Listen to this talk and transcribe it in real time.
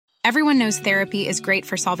Everyone knows therapy is great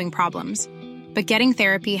for solving problems, but getting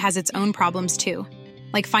therapy has its own problems too,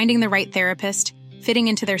 like finding the right therapist, fitting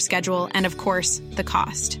into their schedule, and of course, the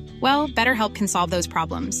cost. Well, BetterHelp can solve those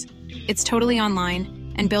problems. It's totally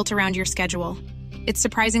online and built around your schedule. It's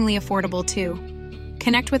surprisingly affordable too.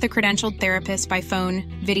 Connect with a credentialed therapist by phone,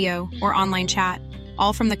 video, or online chat,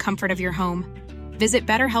 all from the comfort of your home. Visit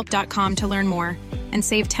BetterHelp.com to learn more and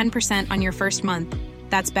save 10% on your first month.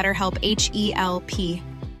 That's BetterHelp, H-E-L-P.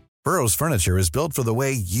 Burrow's furniture is built for the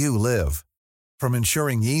way you live. From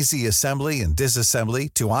ensuring easy assembly and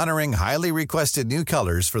disassembly to honoring highly requested new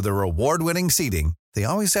colors for their award-winning seating, they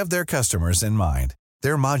always have their customers in mind.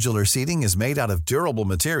 Their modular seating is made out of durable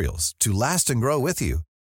materials to last and grow with you.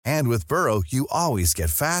 And with Burrow, you always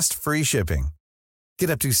get fast, free shipping.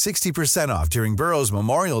 Get up to 60% off during Burrow's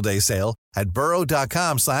Memorial Day sale at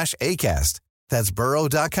burrow.com/ACAST. That's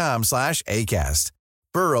burrow.com/ACAST.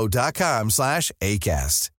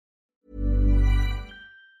 burrow.com/ACAST.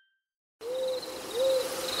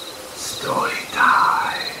 Story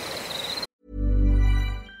time.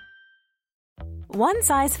 One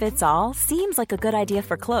size fits all seems like a good idea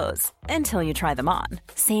for clothes until you try them on.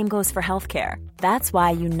 Same goes for healthcare. That's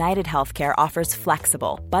why United Healthcare offers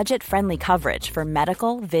flexible, budget-friendly coverage for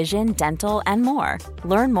medical, vision, dental, and more.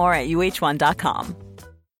 Learn more at UH1.com.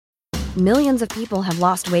 Millions of people have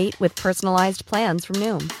lost weight with personalized plans from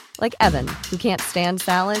Noom. Like Evan, who can't stand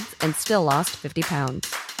salads and still lost 50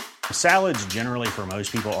 pounds. Salads generally for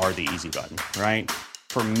most people are the easy button, right?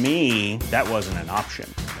 For me, that wasn't an option.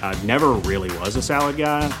 I never really was a salad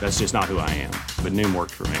guy. That's just not who I am. But Noom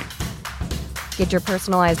worked for me. Get your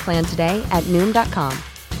personalized plan today at Noom.com.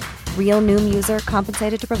 Real Noom user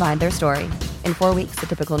compensated to provide their story. In 4 weeks, the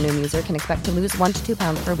typical Noom user can expect to lose 1 to 2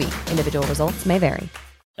 pounds per week. Individual results may vary.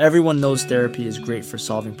 Everyone knows therapy is great for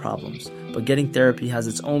solving problems, but getting therapy has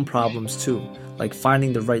its own problems too, like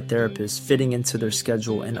finding the right therapist, fitting into their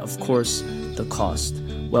schedule, and of course, the cost.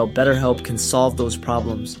 Well, BetterHelp can solve those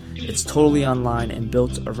problems. It's totally online and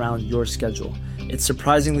built around your schedule. It's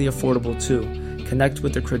surprisingly affordable too. Connect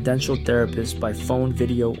with a credentialed therapist by phone,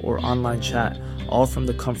 video, or online chat, all from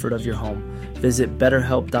the comfort of your home. Visit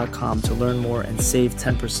BetterHelp.com to learn more and save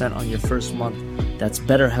 10% on your first month. That's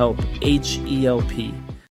BetterHelp, H-E-L-P.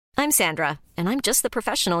 I'm Sandra, and I'm just the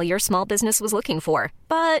professional your small business was looking for.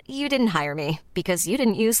 But you didn't hire me because you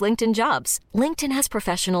didn't use LinkedIn Jobs. LinkedIn has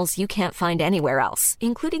professionals you can't find anywhere else,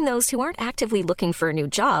 including those who aren't actively looking for a new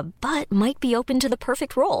job, but might be open to the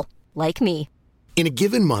perfect role, like me. In a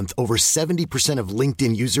given month, over 70% of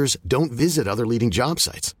LinkedIn users don't visit other leading job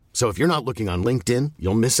sites. So if you're not looking on LinkedIn,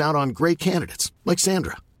 you'll miss out on great candidates, like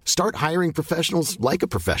Sandra. Start hiring professionals like a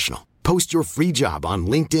professional. Post your free job on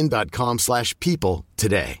linkedin.com/people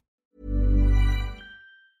today.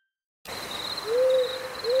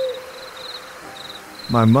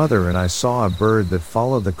 My mother and I saw a bird that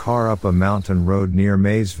followed the car up a mountain road near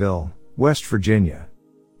Maysville, West Virginia.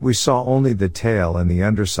 We saw only the tail and the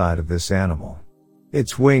underside of this animal.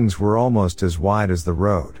 Its wings were almost as wide as the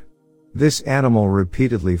road. This animal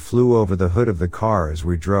repeatedly flew over the hood of the car as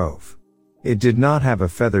we drove. It did not have a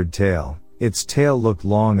feathered tail. Its tail looked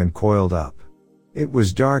long and coiled up. It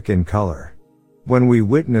was dark in color. When we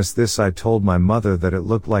witnessed this, I told my mother that it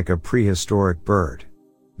looked like a prehistoric bird.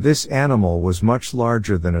 This animal was much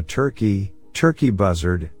larger than a turkey, turkey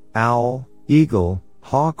buzzard, owl, eagle,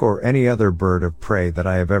 hawk, or any other bird of prey that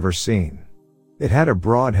I have ever seen. It had a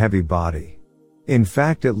broad, heavy body. In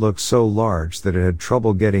fact, it looked so large that it had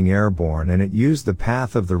trouble getting airborne, and it used the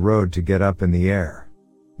path of the road to get up in the air.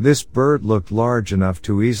 This bird looked large enough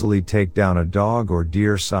to easily take down a dog or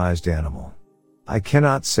deer-sized animal. I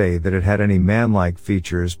cannot say that it had any man-like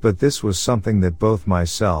features, but this was something that both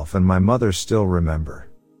myself and my mother still remember.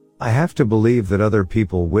 I have to believe that other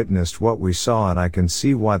people witnessed what we saw, and I can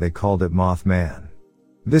see why they called it Mothman.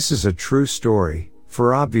 This is a true story.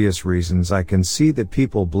 For obvious reasons, I can see that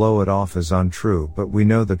people blow it off as untrue, but we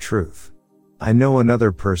know the truth. I know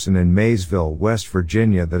another person in Maysville, West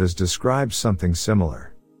Virginia, that has described something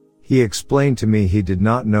similar. He explained to me he did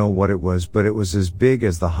not know what it was, but it was as big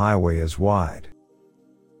as the highway is wide.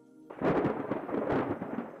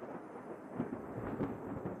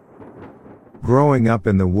 Growing up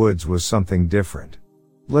in the woods was something different.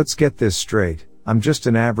 Let's get this straight, I'm just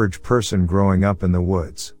an average person growing up in the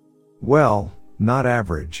woods. Well, not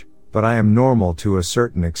average, but I am normal to a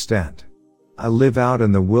certain extent. I live out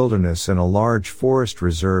in the wilderness in a large forest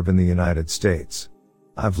reserve in the United States.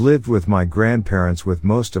 I've lived with my grandparents with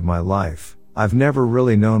most of my life. I've never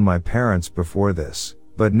really known my parents before this,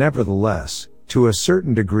 but nevertheless, to a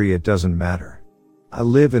certain degree it doesn't matter. I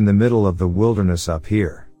live in the middle of the wilderness up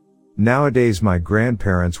here. Nowadays my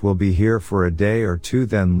grandparents will be here for a day or two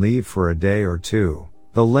then leave for a day or two.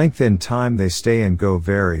 The length in time they stay and go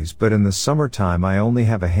varies, but in the summertime I only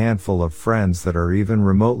have a handful of friends that are even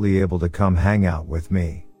remotely able to come hang out with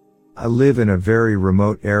me. I live in a very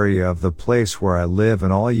remote area of the place where I live,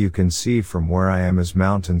 and all you can see from where I am is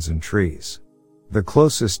mountains and trees. The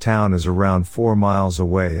closest town is around 4 miles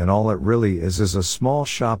away, and all it really is a small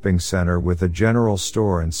shopping center with a general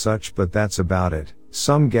store and such, but that's about it.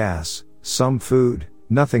 Some gas, some food,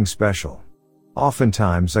 nothing special.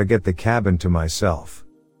 Oftentimes I get the cabin to myself.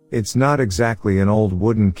 It's not exactly an old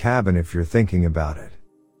wooden cabin if you're thinking about it.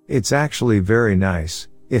 It's actually very nice.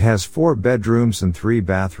 It has 4 bedrooms and 3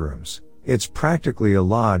 bathrooms. It's practically a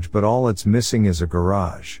lodge, but all it's missing is a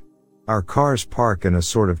garage. Our cars park in a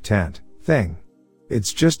sort of tent thing.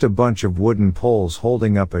 It's just a bunch of wooden poles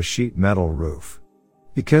holding up a sheet metal roof.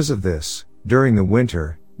 Because of this, during the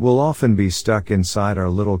winter, we'll often be stuck inside our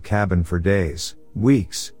little cabin for days,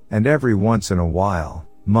 weeks, and every once in a while,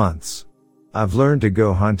 months. I've learned to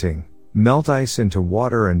go hunting, melt ice into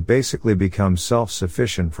water, and basically become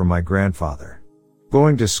self-sufficient from my grandfather.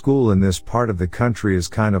 Going to school in this part of the country is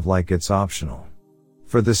kind of like it's optional.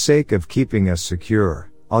 For the sake of keeping us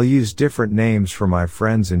secure, I'll use different names for my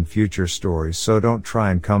friends in future stories, so don't try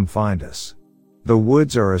and come find us. The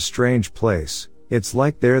woods are a strange place. It's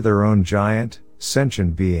like they're their own giant,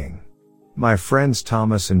 sentient being. My friends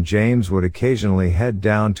Thomas and James would occasionally head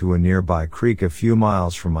down to a nearby creek a few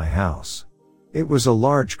miles from my house. It was a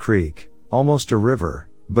large creek, almost a river,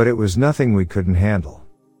 but it was nothing we couldn't handle.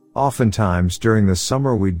 Oftentimes during the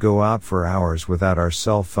summer we'd go out for hours without our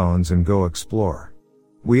cell phones and go explore.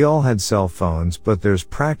 We all had cell phones, but there's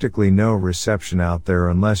practically no reception out there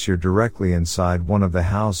unless you're directly inside one of the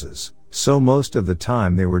houses, so most of the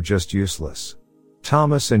time they were just useless.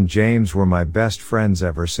 Thomas and James were my best friends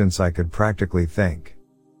ever since I could practically think.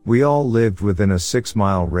 We all lived within a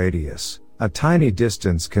 6-mile radius, a tiny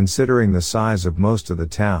distance considering the size of most of the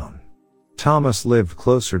town. Thomas lived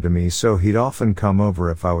closer to me, so he'd often come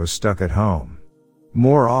over if I was stuck at home.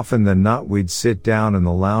 More often than not we'd sit down in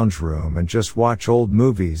the lounge room and just watch old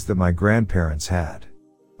movies that my grandparents had.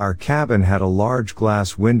 Our cabin had a large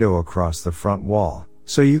glass window across the front wall,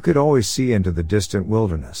 so you could always see into the distant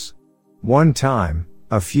wilderness. One time,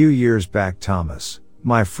 a few years back, Thomas,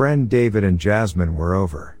 my friend David, and Jasmine were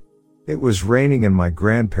over. It was raining and my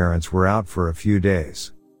grandparents were out for a few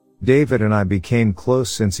days. David and I became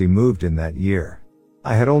close since he moved in that year.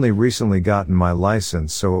 I had only recently gotten my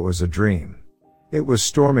license, so it was a dream. It was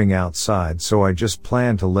storming outside, so I just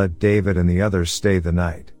planned to let David and the others stay the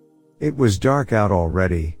night. It was dark out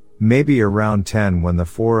already, maybe around 10, when the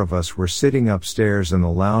 4 of us were sitting upstairs in the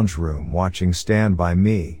lounge room watching Stand By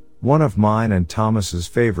Me, one of mine and Thomas's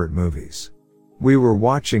favorite movies. We were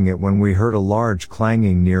watching it when we heard a large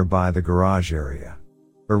clanging nearby the garage area.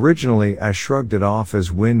 Originally I shrugged it off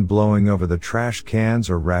as wind blowing over the trash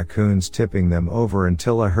cans or raccoons tipping them over,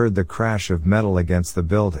 until I heard the crash of metal against the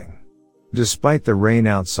building. Despite the rain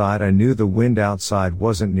outside, I knew the wind outside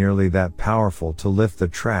wasn't nearly that powerful to lift the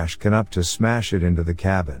trash can up to smash it into the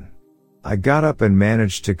cabin. I got up and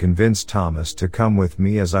managed to convince Thomas to come with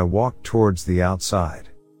me as I walked towards the outside.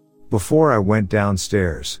 Before I went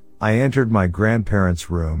downstairs, I entered my grandparents'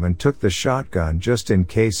 room and took the shotgun just in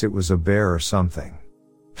case it was a bear or something.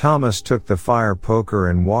 Thomas took the fire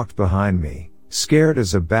poker and walked behind me, scared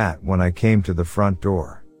as a bat when I came to the front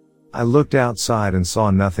door. I looked outside and saw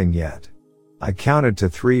nothing yet. I counted to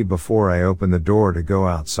 3 before I opened the door to go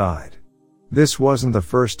outside. This wasn't the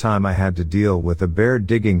first time I had to deal with a bear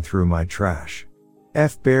digging through my trash.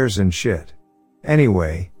 F bears and shit.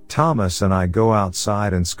 Anyway, Thomas and I go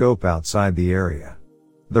outside and scope outside the area.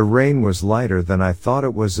 The rain was lighter than I thought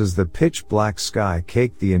it was, as the pitch black sky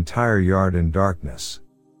caked the entire yard in darkness.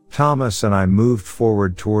 Thomas and I moved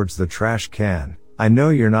forward towards the trash can. I know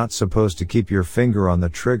you're not supposed to keep your finger on the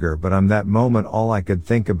trigger, but in that moment all I could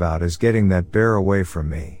think about is getting that bear away from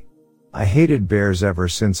me. I hated bears ever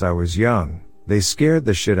since I was young. They scared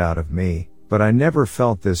the shit out of me, but I never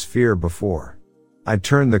felt this fear before. I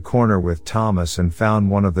turned the corner with Thomas and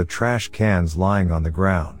found one of the trash cans lying on the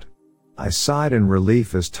ground. I sighed in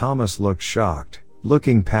relief as Thomas looked shocked,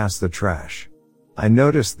 looking past the trash. I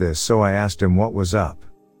noticed this, so I asked him what was up.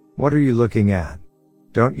 "What are you looking at?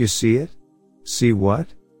 Don't you see it?" "See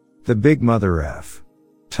what?" "The big mother F."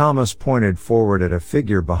 Thomas pointed forward at a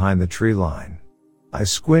figure behind the tree line. I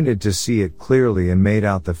squinted to see it clearly and made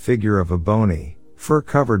out the figure of a bony,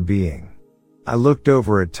 fur-covered being. I looked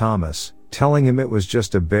over at Thomas, telling him it was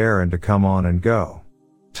just a bear and to come on and go.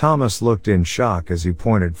 Thomas looked in shock as he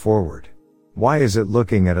pointed forward. "Why is it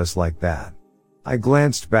looking at us like that?" I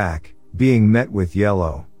glanced back, being met with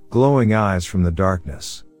yellow, glowing eyes from the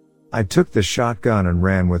darkness. I took the shotgun and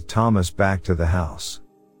ran with Thomas back to the house.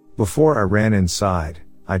 Before I ran inside,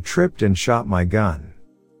 I tripped and shot my gun.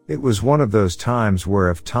 It was one of those times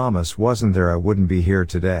where if Thomas wasn't there I wouldn't be here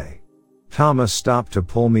today. Thomas stopped to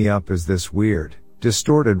pull me up as this weird,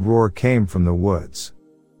 distorted roar came from the woods.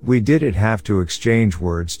 We didn't have to exchange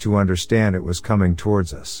words to understand it was coming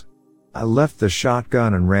towards us. I left the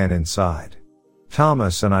shotgun and ran inside.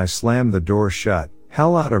 Thomas and I slammed the door shut,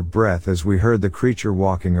 hell out of breath as we heard the creature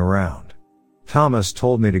walking around. Thomas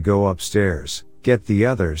told me to go upstairs, get the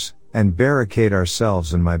others, and barricade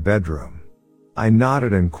ourselves in my bedroom. I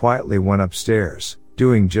nodded and quietly went upstairs,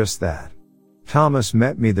 doing just that. Thomas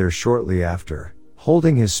met me there shortly after,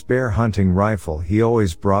 holding his spare hunting rifle he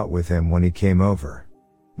always brought with him when he came over.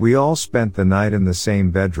 We all spent the night in the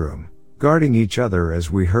same bedroom, guarding each other as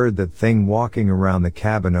we heard that thing walking around the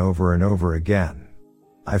cabin over and over again.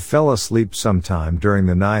 I fell asleep sometime during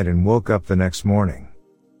the night and woke up the next morning.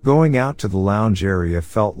 Going out to the lounge area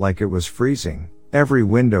felt like it was freezing, every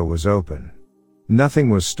window was open.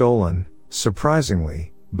 Nothing was stolen,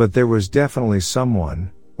 surprisingly, but there was definitely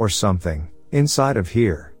someone, or something, inside of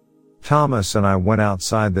here. Thomas and I went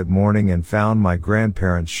outside that morning and found my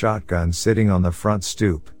grandparents' shotgun sitting on the front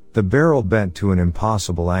stoop, the barrel bent to an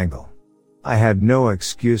impossible angle. I had no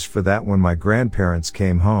excuse for that when my grandparents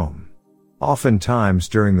came home. Oftentimes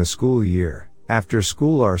during the school year, after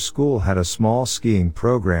school our school had a small skiing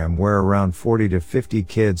program where around 40 to 50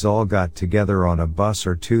 kids all got together on a bus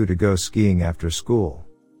or two to go skiing after school.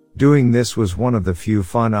 Doing this was one of the few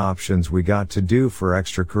fun options we got to do for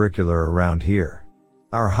extracurricular around here.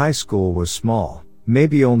 Our high school was small,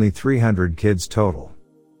 maybe only 300 kids total.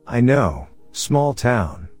 I know, small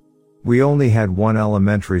town. We only had one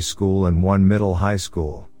elementary school and one middle high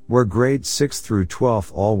school, where grades 6 through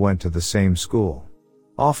 12 all went to the same school.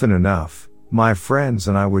 Often enough, my friends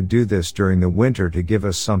and I would do this during the winter to give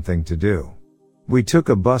us something to do. We took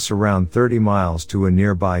a bus around 30 miles to a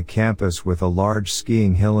nearby campus with a large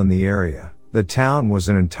skiing hill in the area. The town was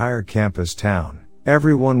an entire campus town.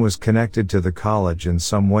 Everyone was connected to the college in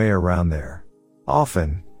some way around there.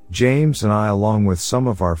 Often, James and I along with some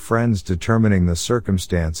of our friends determining the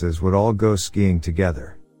circumstances would all go skiing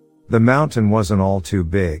together. The mountain wasn't all too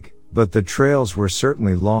big, but the trails were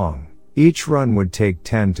certainly long. Each run would take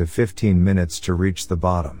 10 to 15 minutes to reach the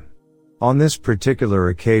bottom. On this particular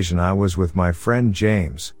occasion I was with my friend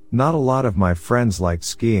James. Not a lot of my friends liked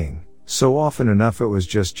skiing, so often enough it was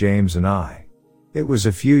just James and I. It was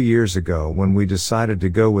a few years ago when we decided to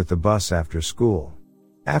go with the bus after school.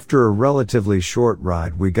 After a relatively short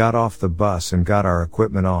ride we got off the bus and got our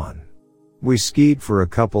equipment on. We skied for a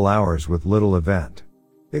couple hours with little event.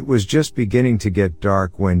 It was just beginning to get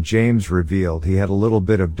dark when James revealed he had a little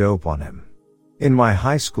bit of dope on him. In my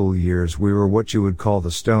high school years we were what you would call the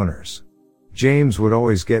stoners. James would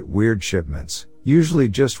always get weird shipments, usually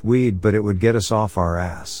just weed, but it would get us off our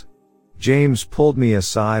ass. James pulled me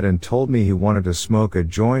aside and told me he wanted to smoke a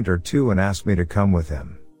joint or two and asked me to come with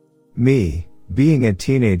him. Me, being a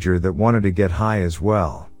teenager that wanted to get high as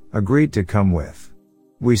well, agreed to come with.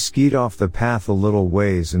 We skied off the path a little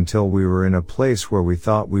ways until we were in a place where we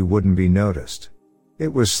thought we wouldn't be noticed.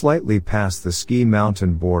 It was slightly past the ski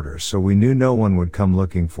mountain border, so we knew no one would come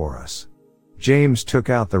looking for us. James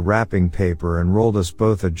took out the wrapping paper and rolled us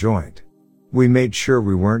both a joint. We made sure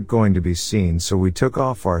we weren't going to be seen, so we took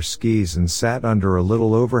off our skis and sat under a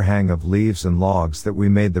little overhang of leaves and logs that we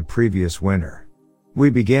made the previous winter.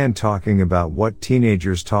 We began talking about what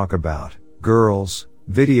teenagers talk about: girls,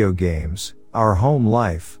 video games, our home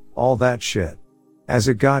life, all that shit. As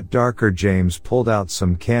it got darker, James pulled out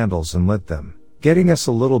some candles and lit them, getting us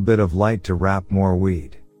a little bit of light to wrap more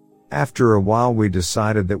weed. After a while we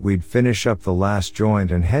decided that we'd finish up the last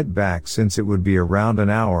joint and head back, since it would be around an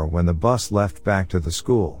hour when the bus left back to the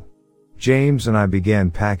school. James and I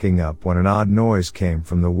began packing up when an odd noise came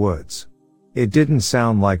from the woods. It didn't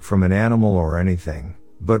sound like from an animal or anything,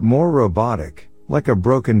 but more robotic, like a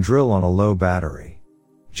broken drill on a low battery.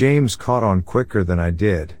 James caught on quicker than I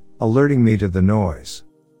did, alerting me to the noise.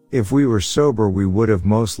 If we were sober we would have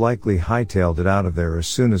most likely hightailed it out of there as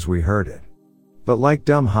soon as we heard it. But like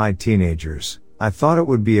dumb high teenagers, I thought it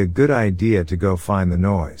would be a good idea to go find the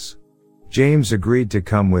noise. James agreed to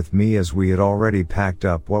come with me as we had already packed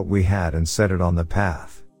up what we had and set it on the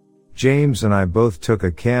path. James and I both took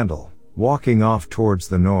a candle, walking off towards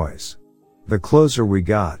the noise. The closer we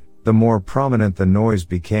got, the more prominent the noise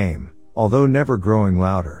became, although never growing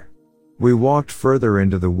louder. We walked further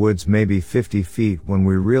into the woods, maybe 50 feet, when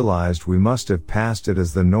we realized we must have passed it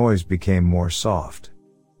as the noise became more soft.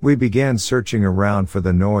 We began searching around for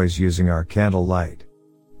the noise using our candle light.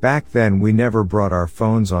 Back then we never brought our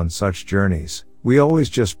phones on such journeys, we always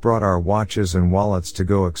just brought our watches and wallets to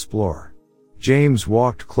go explore. James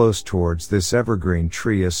walked close towards this evergreen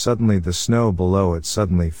tree as suddenly the snow below it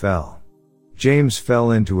suddenly fell. James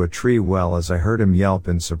fell into a tree well as I heard him yelp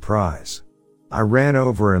in surprise. I ran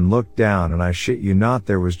over and looked down, and I shit you not,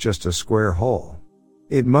 there was just a square hole.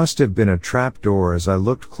 It must have been a trapdoor as I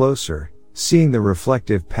looked closer, seeing the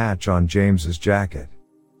reflective patch on James's jacket.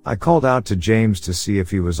 I called out to James to see if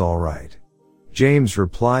he was alright. James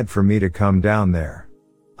replied for me to come down there.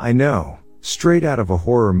 I know, straight out of a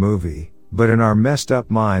horror movie, but in our messed up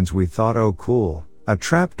minds we thought, oh cool, a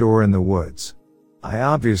trapdoor in the woods. I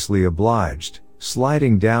obviously obliged,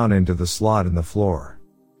 sliding down into the slot in the floor.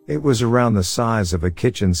 It was around the size of a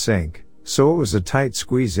kitchen sink, so it was a tight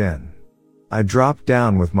squeeze in. I dropped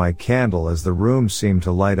down with my candle as the room seemed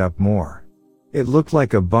to light up more. It looked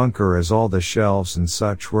like a bunker as all the shelves and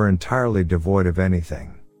such were entirely devoid of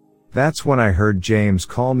anything. That's when I heard James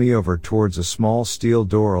call me over towards a small steel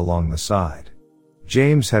door along the side.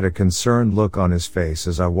 James had a concerned look on his face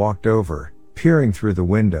as I walked over, peering through the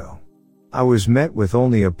window. I was met with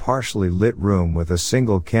only a partially lit room with a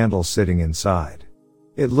single candle sitting inside.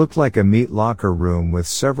 It looked like a meat locker room with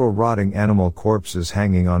several rotting animal corpses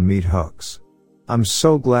hanging on meat hooks. I'm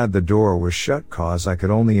so glad the door was shut, cause I could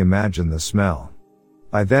only imagine the smell.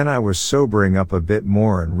 By then I was sobering up a bit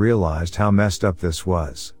more and realized how messed up this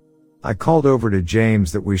was. I called over to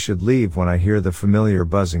James that we should leave when I hear the familiar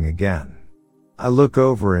buzzing again. I look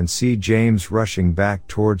over and see James rushing back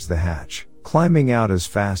towards the hatch, climbing out as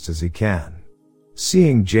fast as he can.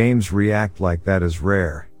 Seeing James react like that is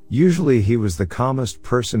rare. Usually he was the calmest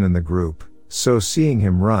person in the group, so seeing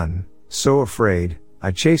him run, so afraid,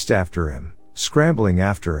 I chased after him, scrambling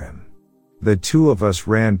after him. The two of us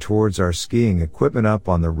ran towards our skiing equipment up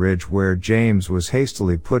on the ridge where James was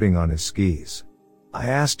hastily putting on his skis. I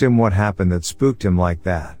asked him what happened that spooked him like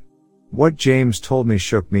that. What James told me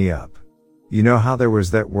shook me up. You know how there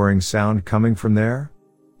was that whirring sound coming from there?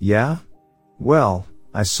 Yeah? Well,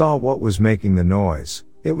 I saw what was making the noise.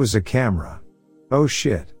 It was a camera. Oh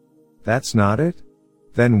shit. That's not it?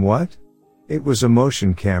 Then what? It was a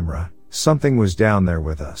motion camera. Something was down there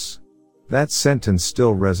with us. That sentence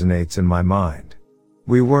still resonates in my mind.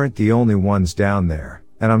 We weren't the only ones down there,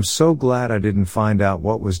 and I'm so glad I didn't find out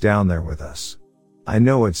what was down there with us. I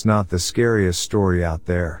know it's not the scariest story out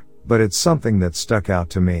there, but it's something that stuck out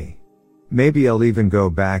to me. Maybe I'll even go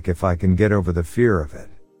back if I can get over the fear of it.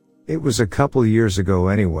 It was a couple years ago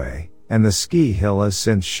anyway, and the ski hill has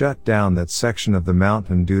since shut down that section of the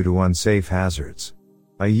mountain due to unsafe hazards.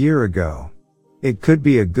 A year ago. It could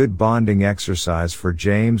be a good bonding exercise for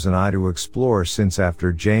James and I to explore, since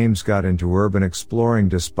after James got into urban exploring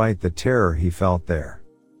despite the terror he felt there.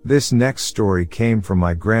 This next story came from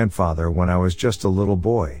my grandfather when I was just a little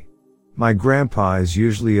boy. My grandpa is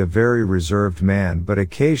usually a very reserved man, but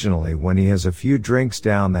occasionally when he has a few drinks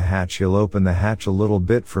down the hatch he'll open the hatch a little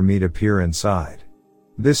bit for me to peer inside.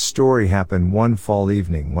 This story happened one fall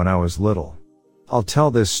evening when I was little. I'll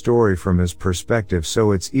tell this story from his perspective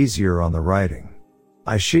so it's easier on the writing.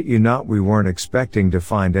 I shit you not, we weren't expecting to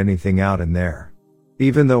find anything out in there.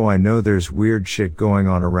 Even though I know there's weird shit going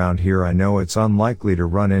on around here, I know it's unlikely to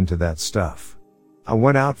run into that stuff. I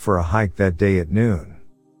went out for a hike that day at noon.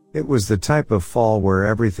 It was the type of fall where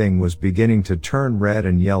everything was beginning to turn red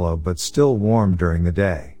and yellow but still warm during the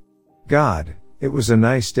day. God, it was a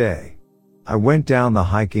nice day. I went down the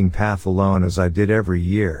hiking path alone as I did every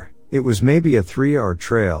year. It was maybe a 3-hour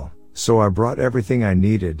trail, so I brought everything I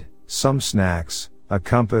needed, some snacks, a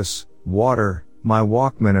compass, water, my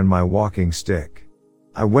Walkman and my walking stick.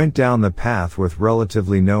 I went down the path with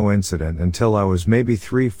relatively no incident until I was maybe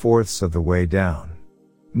 3/4 of the way down.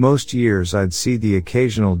 Most years I'd see the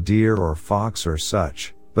occasional deer or fox or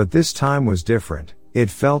such, but this time was different. It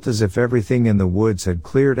felt as if everything in the woods had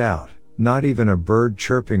cleared out, not even a bird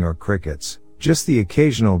chirping or crickets, just the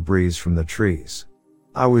occasional breeze from the trees.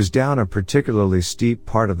 I was down a particularly steep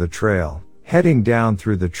part of the trail, heading down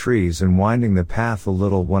through the trees and winding the path a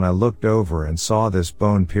little when I looked over and saw this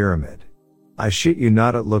bone pyramid. I shit you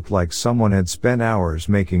not, it looked like someone had spent hours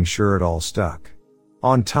making sure it all stuck.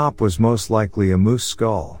 On top was most likely a moose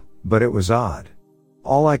skull, but it was odd.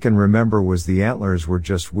 All I can remember was the antlers were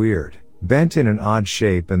just weird, bent in an odd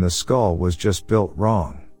shape, and the skull was just built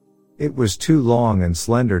wrong. It was too long and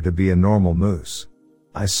slender to be a normal moose.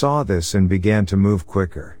 I saw this and began to move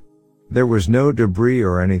quicker. There was no debris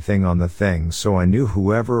or anything on the thing, so I knew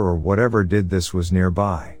whoever or whatever did this was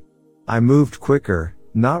nearby. I moved quicker,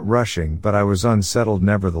 not rushing, but I was unsettled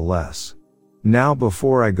nevertheless. Now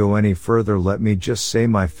before I go any further, let me just say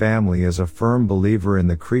my family is a firm believer in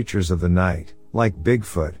the creatures of the night, like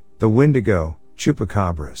Bigfoot, the Wendigo,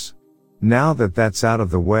 chupacabras. Now that that's out of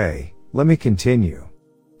the way, let me continue.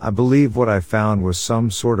 I believe what I found was some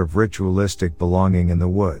sort of ritualistic belonging in the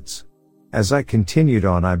woods. As I continued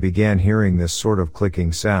on, I began hearing this sort of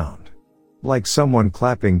clicking sound, like someone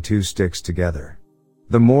clapping two sticks together.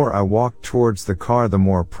 The more I walked towards the car, the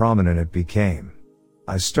more prominent it became.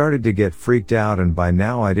 I started to get freaked out, and by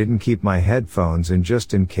now I didn't keep my headphones in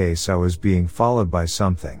just in case I was being followed by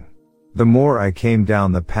something. The more I came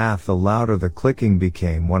down the path, the louder the clicking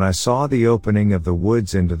became when I saw the opening of the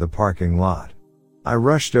woods into the parking lot. I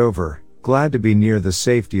rushed over, glad to be near the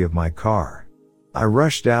safety of my car. I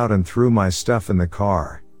rushed out and threw my stuff in the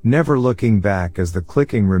car, never looking back as the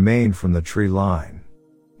clicking remained from the tree line.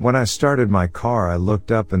 When I started my car, I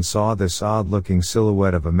looked up and saw this odd-looking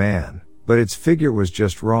silhouette of a man, but its figure was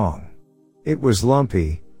just wrong. It was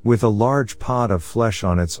lumpy, with a large pod of flesh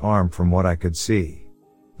on its arm from what I could see.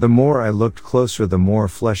 The more I looked closer, the more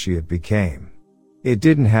fleshy it became. It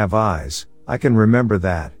didn't have eyes, I can remember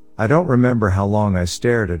that. I don't remember how long I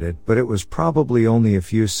stared at it, but it was probably only a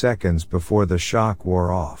few seconds before the shock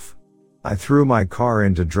wore off. I threw my car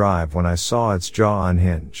into drive when I saw its jaw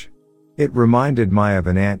unhinge. It reminded me of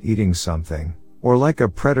an ant eating something, or like a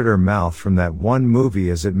predator mouth from that one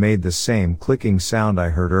movie, as it made the same clicking sound I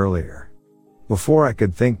heard earlier. Before I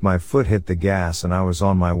could think, my foot hit the gas and I was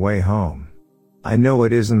on my way home. I know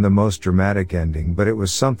it isn't the most dramatic ending, but it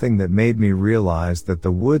was something that made me realize that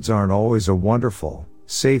the woods aren't always a wonderful,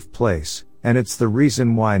 safe place, and it's the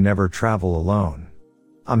reason why I never travel alone.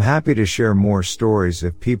 I'm happy to share more stories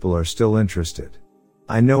if people are still interested.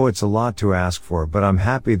 I know it's a lot to ask for, but I'm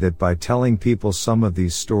happy that by telling people some of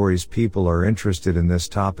these stories, people are interested in this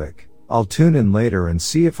topic. I'll tune in later and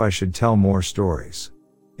see if I should tell more stories.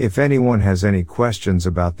 If anyone has any questions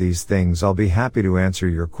about these things, I'll be happy to answer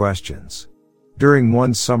your questions. During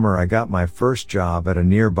one summer, I got my first job at a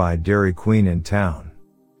nearby Dairy Queen in town.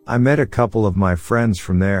 I met a couple of my friends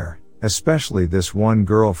from there, especially this one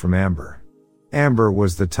girl from Amber. Amber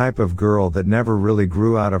was the type of girl that never really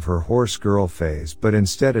grew out of her horse girl phase, but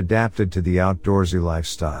instead adapted to the outdoorsy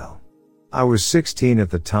lifestyle. I was 16 at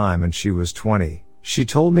the time and she was 20. She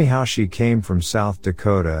told me how she came from South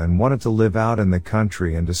Dakota and wanted to live out in the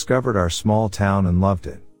country and discovered our small town and loved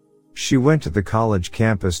it. She went to the college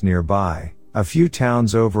campus nearby, a few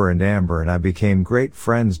towns over, and Amber and I became great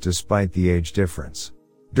friends despite the age difference.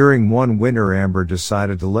 During one winter, Amber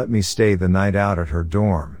decided to let me stay the night out at her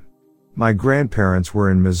dorm. My grandparents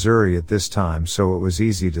were in Missouri at this time, so it was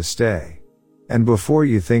easy to stay. And before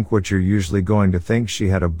you think what you're usually going to think, she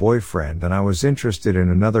had a boyfriend and I was interested in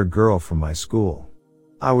another girl from my school.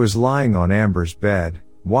 I was lying on Amber's bed,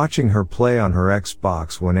 watching her play on her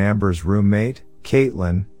Xbox when Amber's roommate,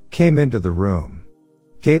 Caitlin, came into the room.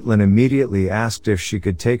 Caitlin immediately asked if she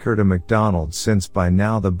could take her to McDonald's since by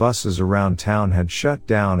now the buses around town had shut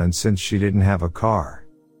down and since she didn't have a car.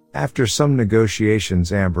 After some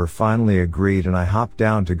negotiations, Amber finally agreed and I hopped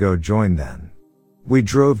down to go join them. We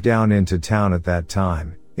drove down into town at that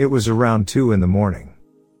time. It was around 2 a.m.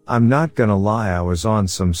 I'm not gonna lie, I was on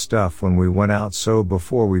some stuff when we went out, so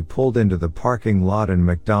before we pulled into the parking lot in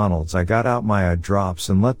McDonald's, I got out my drops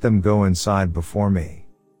and let them go inside before me.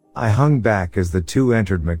 I hung back as the two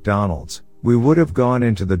entered McDonald's. We would have gone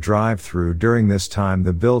into the drive-thru. During this time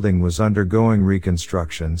the building was undergoing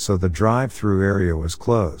reconstruction, so the drive-thru area was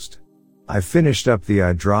closed. I finished up the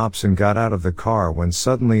eye drops and got out of the car when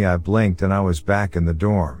suddenly I blinked and I was back in the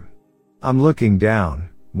dorm. I'm looking down,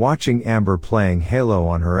 watching Amber playing Halo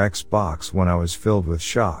on her Xbox when I was filled with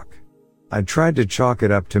shock. I tried to chalk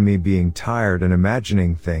it up to me being tired and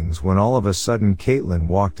imagining things when all of a sudden Caitlin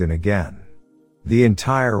walked in again. The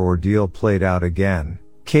entire ordeal played out again,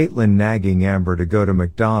 Caitlin nagging Amber to go to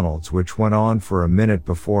McDonald's, which went on for a minute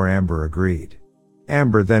before Amber agreed.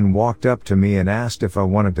 Amber then walked up to me and asked if I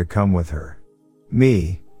wanted to come with her.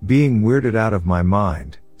 Me, being weirded out of my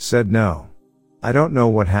mind, said no. I don't know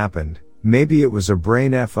what happened, maybe it was a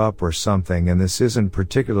brain F-up or something, and this isn't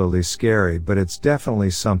particularly scary, but it's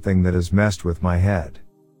definitely something that has messed with my head.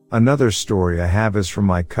 Another story I have is from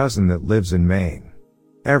my cousin that lives in Maine.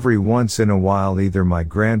 Every once in a while either my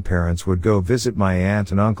grandparents would go visit my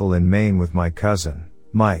aunt and uncle in Maine with my cousin,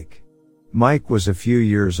 Mike. Mike was a few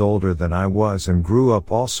years older than I was and grew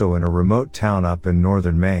up also in a remote town up in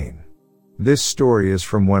northern Maine. This story is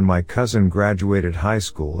from when my cousin graduated high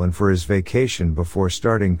school, and for his vacation before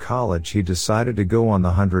starting college he decided to go on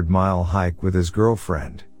the 100-mile hike with his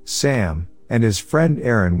girlfriend, Sam, and his friend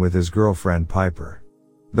Aaron with his girlfriend Piper.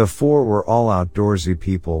 The four were all outdoorsy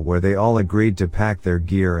people where they all agreed to pack their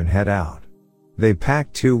gear and head out. They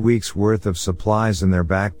packed 2 weeks worth of supplies in their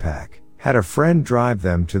backpack, Had a friend drive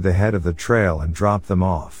them to the head of the trail and drop them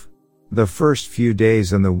off. The first few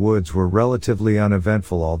days in the woods were relatively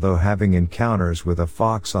uneventful, although having encounters with a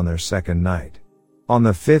fox on their second night. On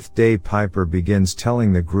the 5th day, Piper begins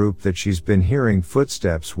telling the group that she's been hearing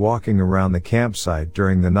footsteps walking around the campsite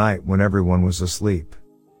during the night when everyone was asleep.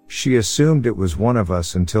 She assumed it was one of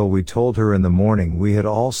us until we told her in the morning we had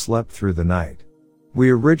all slept through the night. We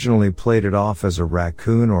originally played it off as a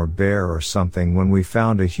raccoon or bear or something when we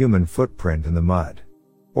found a human footprint in the mud.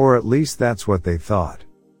 Or at least that's what they thought.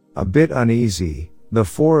 A bit uneasy, the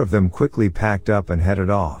 4 of them quickly packed up and headed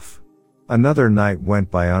off. Another night went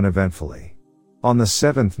by uneventfully. On the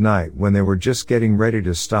 7th night, when they were just getting ready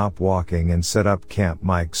to stop walking and set up camp,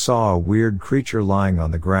 Mike saw a weird creature lying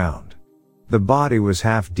on the ground. The body was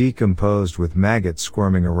half decomposed with maggots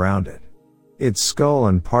squirming around it. Its skull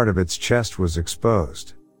and part of its chest was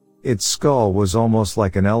exposed. Its skull was almost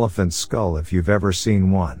like an elephant's skull if you've ever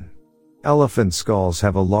seen one. Elephant skulls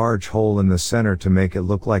have a large hole in the center to make it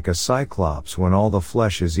look like a cyclops when all the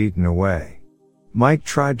flesh is eaten away. Mike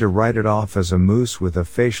tried to write it off as a moose with a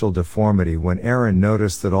facial deformity when Aaron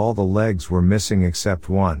noticed that all the legs were missing except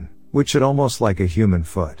one, which had almost like a human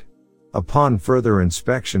foot. Upon further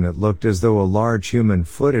inspection, it looked as though a large human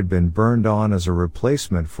foot had been burned on as a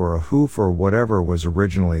replacement for a hoof or whatever was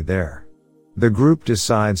originally there. The group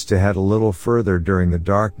decides to head a little further during the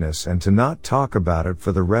darkness and to not talk about it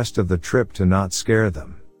for the rest of the trip to not scare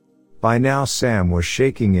them. By now Sam was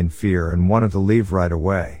shaking in fear and wanted to leave right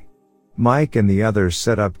away. Mike and the others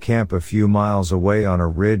set up camp a few miles away on a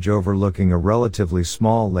ridge overlooking a relatively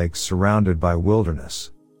small lake surrounded by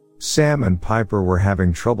wilderness. Sam and Piper were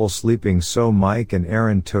having trouble sleeping, so Mike and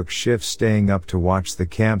Aaron took shifts staying up to watch the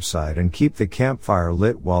campsite and keep the campfire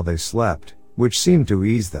lit while they slept, which seemed to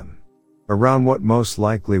ease them. Around what most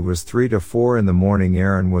likely was 3 to 4 in the morning,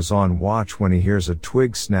 Aaron was on watch when he hears a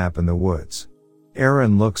twig snap in the woods.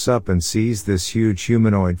 Aaron looks up and sees this huge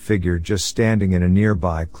humanoid figure just standing in a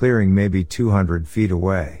nearby clearing maybe 200 feet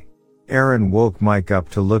away. Aaron woke Mike up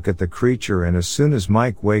to look at the creature, and as soon as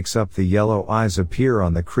Mike wakes up, the yellow eyes appear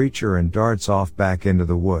on the creature and darts off back into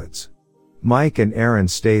the woods. Mike and Aaron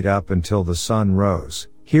stayed up until the sun rose,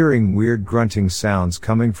 hearing weird grunting sounds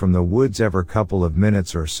coming from the woods every couple of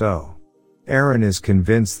minutes or so. Aaron is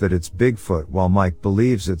convinced that it's Bigfoot while Mike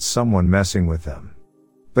believes it's someone messing with them.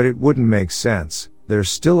 But it wouldn't make sense. They're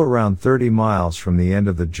still around 30 miles from the end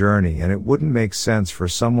of the journey, and it wouldn't make sense for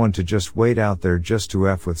someone to just wait out there just to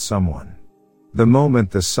F with someone. The moment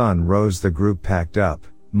the sun rose, the group packed up.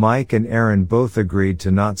 Mike and Aaron both agreed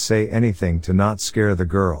to not say anything to not scare the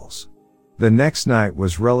girls. The next night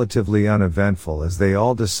was relatively uneventful as they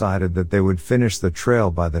all decided that they would finish the trail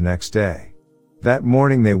by the next day. That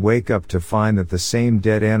morning they wake up to find that the same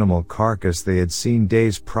dead animal carcass they had seen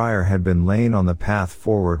days prior had been laying on the path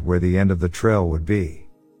forward where the end of the trail would be.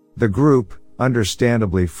 The group,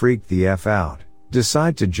 understandably freaked the F out,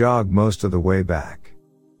 decide to jog most of the way back.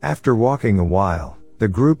 After walking a while, the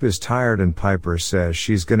group is tired and Piper says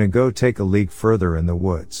she's gonna go take a leak further in the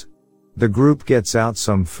woods. The group gets out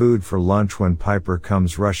some food for lunch when Piper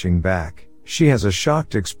comes rushing back. She has a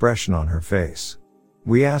shocked expression on her face.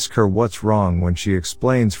 We ask her what's wrong when she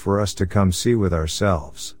explains for us to come see with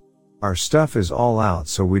ourselves. Our stuff is all out,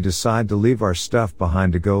 so we decide to leave our stuff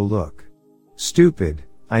behind to go look. Stupid,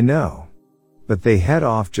 I know. But they head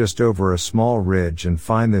off just over a small ridge and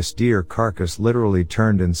find this deer carcass literally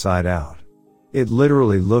turned inside out. It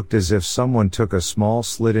literally looked as if someone took a small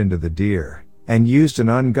slit into the deer and used an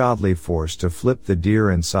ungodly force to flip the deer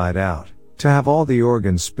inside out, to have all the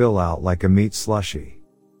organs spill out like a meat slushy.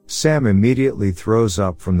 Sam immediately throws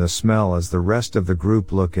up from the smell as the rest of the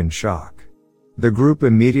group look in shock. The group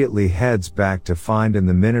immediately heads back to find in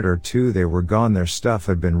the minute or two they were gone their stuff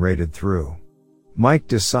had been raided through. Mike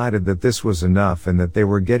decided that this was enough and that they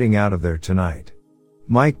were getting out of there tonight.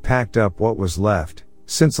 Mike packed up what was left,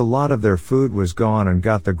 since a lot of their food was gone, and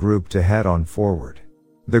got the group to head on forward.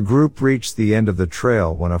 The group reached the end of the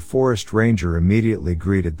trail when a forest ranger immediately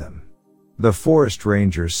greeted them. The forest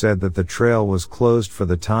ranger said that the trail was closed for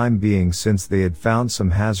the time being since they had found some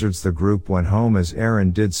hazards. The group went home as Aaron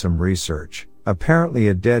did some research. Apparently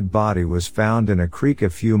a dead body was found in a creek a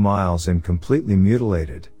few miles in, completely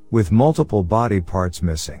mutilated, with multiple body parts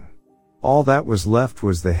missing. All that was left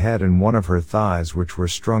was the head and one of her thighs, which were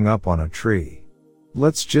strung up on a tree.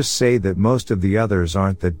 Let's just say that most of the others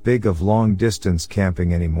aren't that big of long distance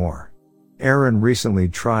camping anymore. Aaron recently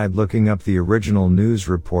tried looking up the original news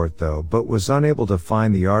report though, but was unable to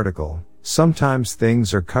find the article. Sometimes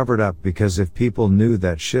things are covered up because if people knew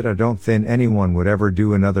that shit, I don't think anyone would ever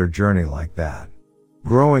do another journey like that.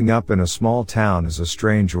 Growing up in a small town is a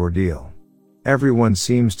strange ordeal. Everyone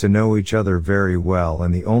seems to know each other very well,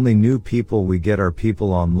 and the only new people we get are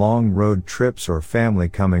people on long road trips or family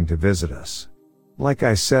coming to visit us. Like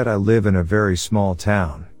I said, I live in a very small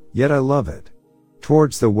town, yet I love it.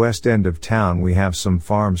 Towards the west end of town we have some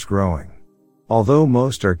farms growing. Although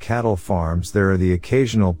most are cattle farms, there are the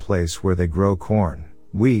occasional place where they grow corn,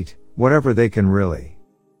 wheat, whatever they can really.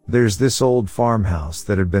 There's this old farmhouse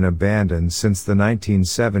that had been abandoned since the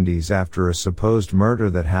 1970s after a supposed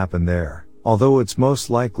murder that happened there, although it's most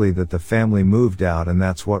likely that the family moved out and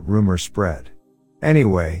that's what rumors spread.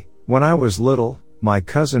 Anyway, when I was little, my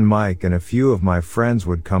cousin Mike and a few of my friends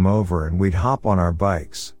would come over and we'd hop on our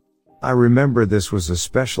bikes. I remember this was a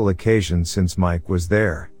special occasion since Mike was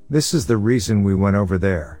there. This is the reason we went over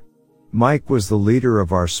there. Mike was the leader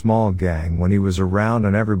of our small gang when he was around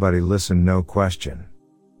and everybody listened, no question.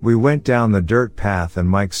 We went down the dirt path and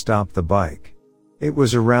Mike stopped the bike. It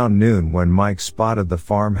was around noon when Mike spotted the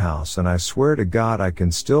farmhouse, and I swear to God I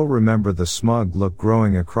can still remember the smug look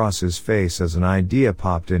growing across his face as an idea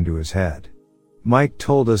popped into his head. Mike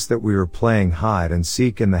told us that we were playing hide and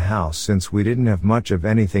seek in the house since we didn't have much of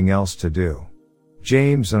anything else to do.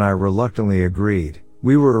 James and I reluctantly agreed.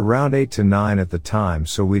 We were around 8 to 9 at the time,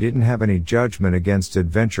 so we didn't have any judgment against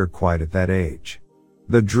adventure quite at that age.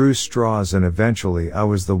 The drew straws, and eventually I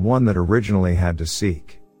was the one that originally had to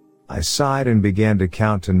seek. I sighed and began to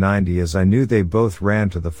count to 90 as I knew they both ran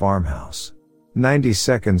to the farmhouse. 90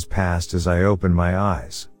 seconds passed as I opened my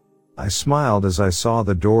eyes. I smiled as I saw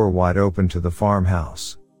the door wide open to the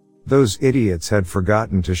farmhouse. Those idiots had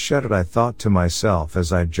forgotten to shut it, I thought to myself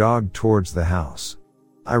as I jogged towards the house.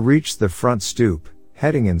 I reached the front stoop,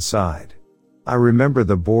 heading inside. I remember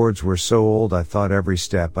the boards were so old I thought every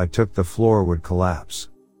step I took the floor would collapse.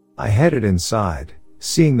 I headed inside,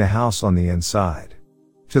 seeing the house on the inside.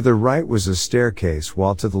 To the right was a staircase,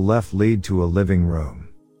 while to the left lead to a living room.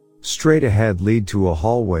 Straight ahead lead to a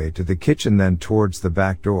hallway to the kitchen, then towards the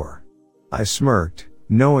back door. I smirked,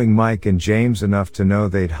 knowing Mike and James enough to know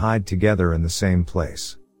they'd hide together in the same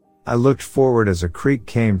place. I looked forward as a creak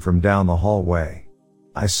came from down the hallway.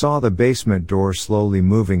 I saw the basement door slowly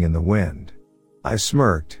moving in the wind. I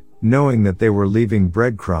smirked, knowing that they were leaving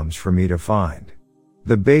breadcrumbs for me to find.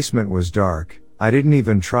 The basement was dark. I didn't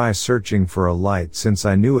even try searching for a light since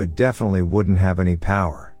I knew it definitely wouldn't have any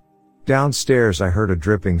power. Downstairs I heard a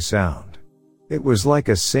dripping sound. It was like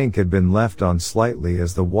a sink had been left on slightly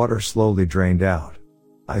as the water slowly drained out.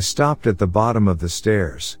 I stopped at the bottom of the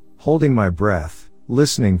stairs, holding my breath,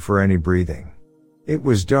 listening for any breathing. It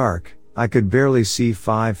was dark. I could barely see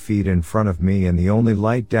 5 feet in front of me, and the only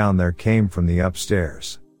light down there came from the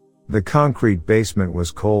upstairs. The concrete basement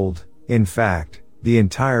was cold. In fact, the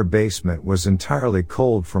entire basement was entirely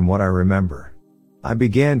cold from what I remember. I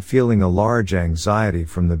began feeling a large anxiety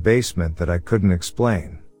from the basement that I couldn't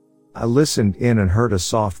explain. I listened in and heard a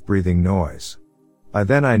soft breathing noise. By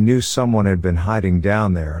then I knew someone had been hiding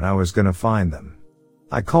down there and I was gonna find them.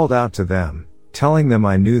 I called out to them, telling them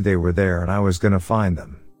I knew they were there and I was gonna find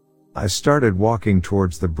them. I started walking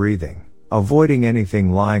towards the breathing, avoiding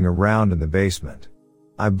anything lying around in the basement.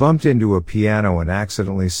 I bumped into a piano and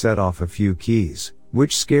accidentally set off a few keys,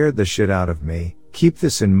 which scared the shit out of me. Keep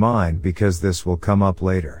this in mind because this will come up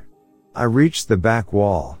later. I reached the back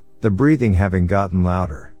wall, the breathing having gotten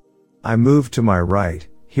louder. I moved to my right,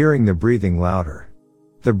 hearing the breathing louder.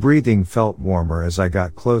 The breathing felt warmer as I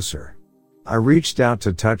got closer. I reached out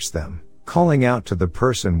to touch them, calling out to the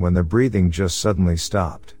person when the breathing just suddenly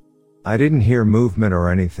stopped. I didn't hear movement or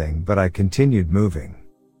anything, but I continued moving.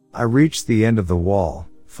 I reached the end of the wall,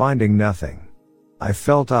 finding nothing. I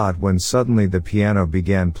felt odd when suddenly the piano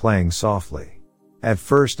began playing softly. At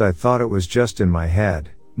first I thought it was just in my head,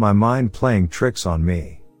 my mind playing tricks on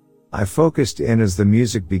me. I focused in as the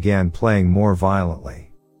music began playing more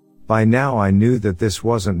violently. By now I knew that this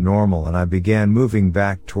wasn't normal and I began moving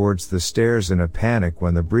back towards the stairs in a panic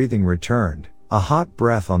when the breathing returned, a hot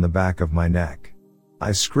breath on the back of my neck.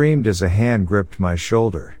 I screamed as a hand gripped my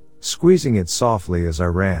shoulder, squeezing it softly as I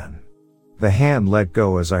ran. The hand let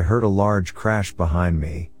go as I heard a large crash behind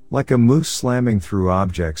me, like a moose slamming through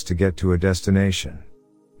objects to get to a destination.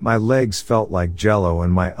 My legs felt like jello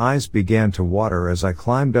and my eyes began to water as I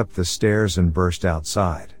climbed up the stairs and burst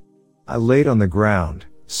outside. I laid on the ground,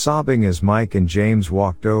 sobbing as Mike and James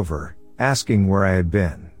walked over, asking where I had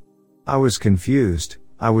been. I was confused.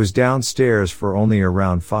 I was downstairs for only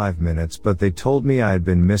around 5 minutes, but they told me I had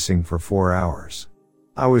been missing for 4 hours.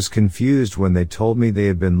 I was confused when they told me they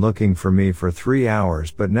had been looking for me for 3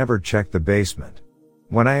 hours but never checked the basement.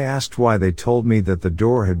 When I asked why, they told me that the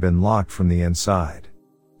door had been locked from the inside.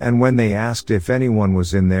 And when they asked if anyone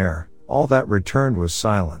was in there, all that returned was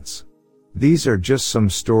silence. These are just some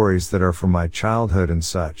stories that are from my childhood and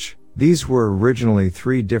such. These were originally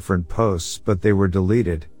 3 different posts, but they were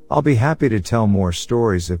deleted. I'll be happy to tell more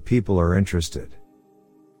stories if people are interested.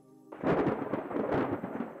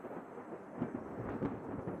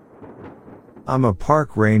 I'm a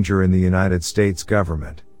park ranger in the United States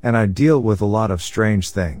government, and I deal with a lot of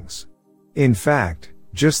strange things. In fact,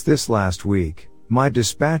 just this last week, my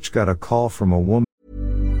dispatch got a call from a woman.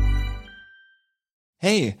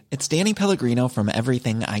 Hey, it's Danny Pellegrino from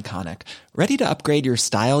Everything Iconic. Ready to upgrade your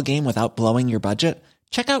style game without blowing your budget?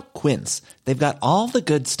 Check out Quince. They've got all the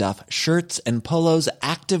good stuff, shirts and polos,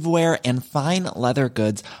 activewear, and fine leather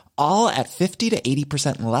goods, all at 50 to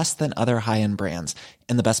 80% less than other high-end brands.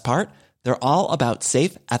 And the best part? They're all about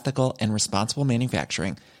safe, ethical, and responsible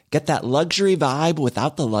manufacturing. Get that luxury vibe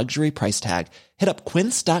without the luxury price tag. Hit up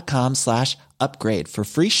quince.com/upgrade for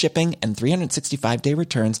free shipping and 365-day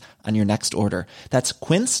returns on your next order. That's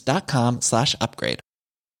quince.com/upgrade.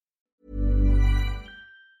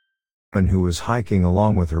 Who was hiking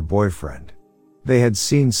along with her boyfriend. They had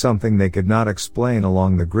seen something they could not explain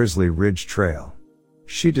along the Grizzly Ridge Trail.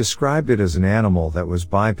 She described it as an animal that was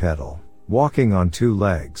bipedal, walking on 2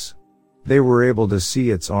 legs. They were able to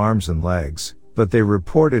see its arms and legs, but they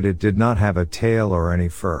reported it did not have a tail or any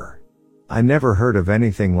fur. I never heard of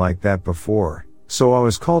anything like that before, so I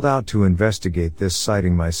was called out to investigate this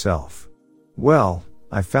sighting myself. Well,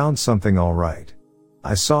 I found something all right.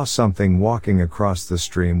 I saw something walking across the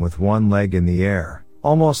stream with 1 leg in the air,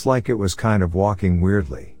 almost like it was kind of walking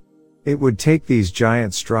weirdly. It would take these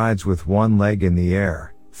giant strides with 1 leg in the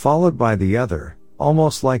air, followed by the other,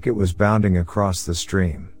 almost like it was bounding across the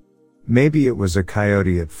stream. Maybe it was a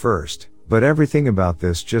coyote at first, but everything about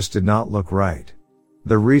this just did not look right.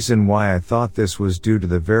 The reason why I thought this was due to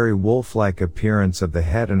the very wolf-like appearance of the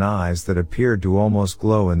head and eyes that appeared to almost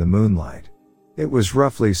glow in the moonlight. It was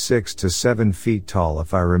roughly 6 to 7 feet tall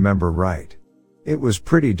if I remember right. It was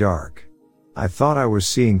pretty dark. I thought I was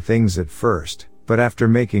seeing things at first, but after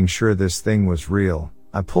making sure this thing was real,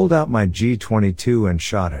 I pulled out my G22 and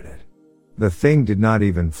shot at it. The thing did not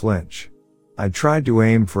even flinch. I tried to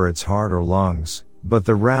aim for its heart or lungs, but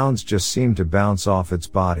the rounds just seemed to bounce off its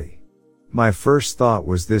body. My first thought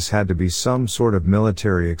was this had to be some sort of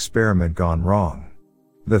military experiment gone wrong.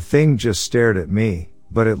 The thing just stared at me,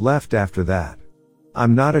 but it left after that.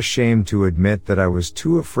 I'm not ashamed to admit that I was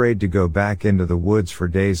too afraid to go back into the woods for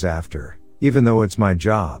days after, even though it's my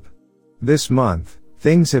job. This month,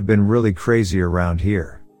 things have been really crazy around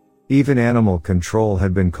here. Even animal control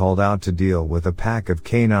had been called out to deal with a pack of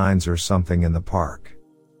canines or something in the park.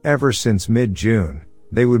 Ever since mid-June,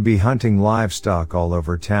 they would be hunting livestock all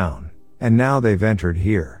over town, and now they've entered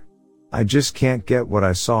here. I just can't get what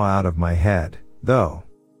I saw out of my head, though.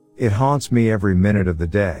 It haunts me every minute of the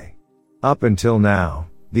day. Up until now,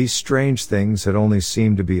 these strange things had only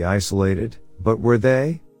seemed to be isolated, but were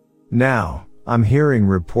they? Now, I'm hearing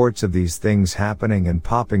reports of these things happening and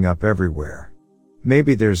popping up everywhere.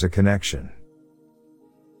 Maybe there's a connection.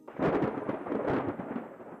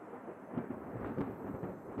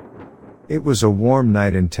 It was a warm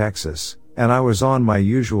night in Texas, and I was on my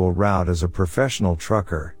usual route as a professional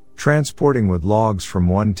trucker, transporting wood logs from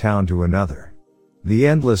one town to another. The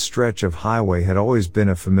endless stretch of highway had always been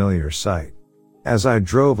a familiar sight. As I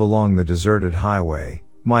drove along the deserted highway,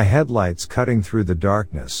 my headlights cutting through the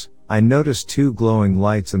darkness, I noticed 2 glowing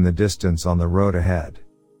lights in the distance on the road ahead.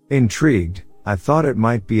 Intrigued, I thought it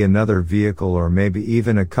might be another vehicle or maybe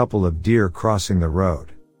even a couple of deer crossing the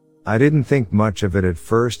road. I didn't think much of it at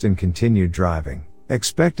first and continued driving,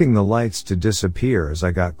 expecting the lights to disappear as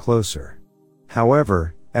I got closer.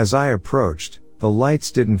 However, as I approached, the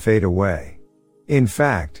lights didn't fade away. In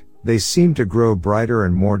fact, they seemed to grow brighter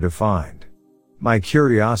and more defined. My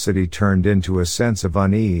curiosity turned into a sense of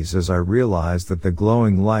unease as I realized that the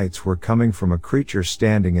glowing lights were coming from a creature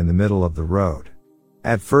standing in the middle of the road.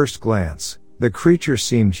 At first glance, the creature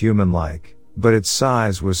seemed human-like, but its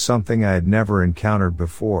size was something I had never encountered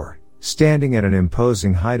before, standing at an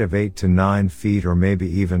imposing height of 8 to 9 feet or maybe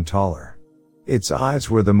even taller. Its eyes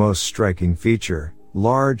were the most striking feature,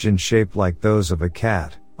 large and shaped like those of a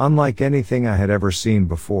cat, unlike anything I had ever seen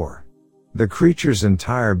before. The creature's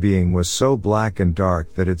entire being was so black and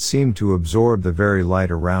dark that it seemed to absorb the very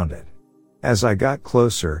light around it. As I got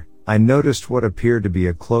closer, I noticed what appeared to be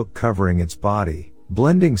a cloak covering its body,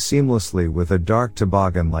 blending seamlessly with a dark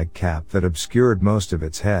toboggan-like cap that obscured most of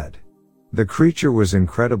its head. The creature was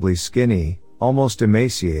incredibly skinny, almost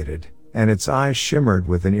emaciated, and its eyes shimmered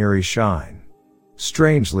with an eerie shine.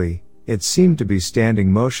 Strangely, it seemed to be standing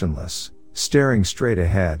motionless, staring straight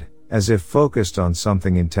ahead, as if focused on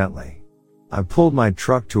something intently. I pulled my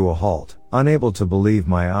truck to a halt, unable to believe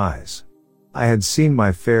my eyes. I had seen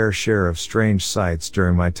my fair share of strange sights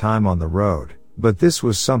during my time on the road, but this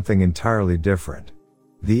was something entirely different.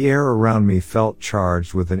 The air around me felt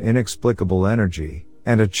charged with an inexplicable energy,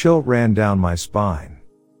 and a chill ran down my spine.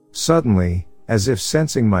 Suddenly, as if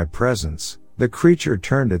sensing my presence, the creature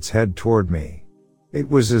turned its head toward me. It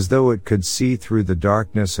was as though it could see through the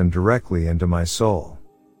darkness and directly into my soul.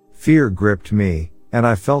 Fear gripped me, and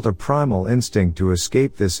I felt a primal instinct to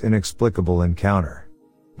escape this inexplicable encounter.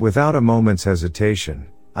 Without a moment's hesitation,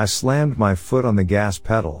 I slammed my foot on the gas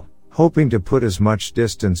pedal, hoping to put as much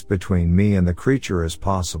distance between me and the creature as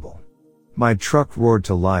possible. My truck roared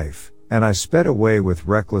to life, and I sped away with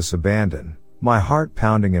reckless abandon, my heart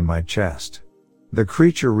pounding in my chest. The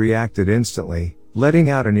creature reacted instantly, letting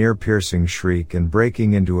out an ear-piercing shriek and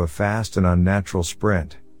breaking into a fast and unnatural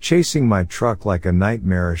sprint, chasing my truck like a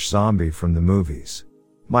nightmarish zombie from the movies.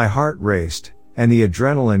 My heart raced, and the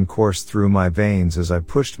adrenaline coursed through my veins as I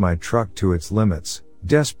pushed my truck to its limits,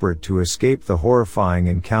 desperate to escape the horrifying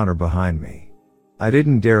encounter behind me. I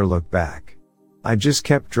didn't dare look back. I just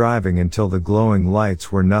kept driving until the glowing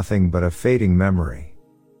lights were nothing but a fading memory.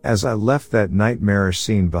 As I left that nightmarish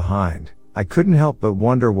scene behind, I couldn't help but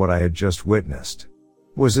wonder what I had just witnessed.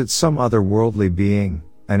 Was it some otherworldly being,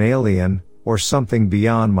 an alien, or something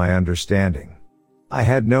beyond my understanding? I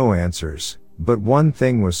had no answers, but one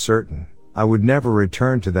thing was certain: I would never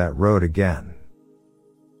return to that road again.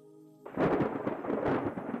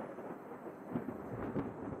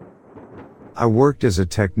 I worked as a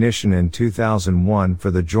technician in 2001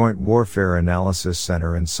 for the Joint Warfare Analysis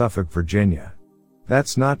Center in Suffolk, Virginia.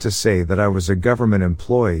 That's not to say that I was a government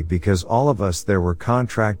employee, because all of us there were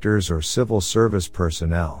contractors or civil service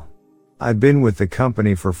personnel. I'd been with the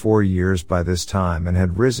company for 4 years by this time and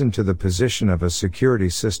had risen to the position of a security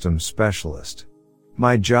systems specialist.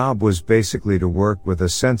 My job was basically to work with a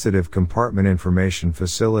sensitive compartment information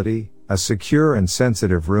facility, a secure and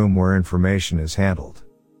sensitive room where information is handled.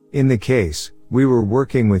 In the case, we were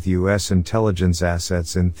working with U.S. intelligence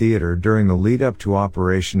assets in theater during the lead-up to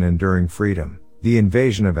Operation Enduring Freedom, the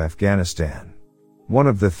invasion of Afghanistan. One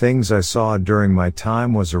of the things I saw during my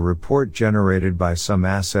time was a report generated by some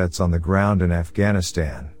assets on the ground in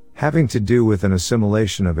Afghanistan, having to do with an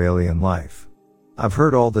assimilation of alien life. I've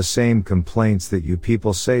heard all the same complaints that you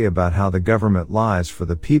people say about how the government lies for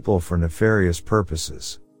the people for nefarious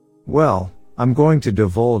purposes. Well, I'm going to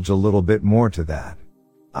divulge a little bit more to that.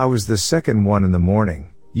 I was the second one in the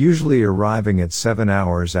morning, usually arriving at 7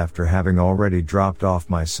 hours after having already dropped off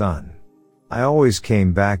my son. I always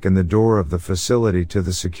came back in the door of the facility to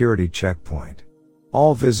the security checkpoint.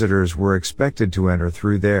 All visitors were expected to enter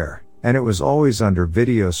through there, and it was always under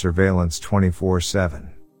video surveillance 24/7.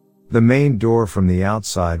 The main door from the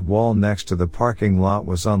outside wall next to the parking lot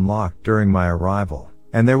was unlocked during my arrival,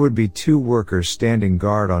 and there would be 2 workers standing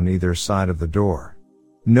guard on either side of the door.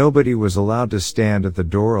 Nobody was allowed to stand at the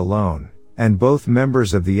door alone, and both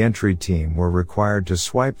members of the entry team were required to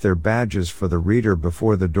swipe their badges for the reader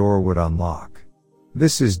before the door would unlock.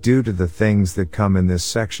 This is due to the things that come in this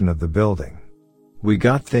section of the building. We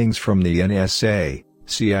got things from the NSA,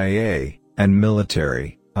 CIA, and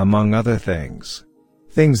military, among other things.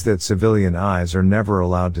 Things that civilian eyes are never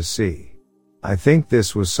allowed to see. I think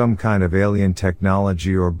this was some kind of alien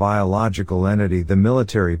technology or biological entity the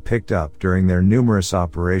military picked up during their numerous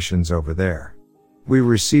operations over there. We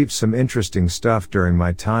received some interesting stuff during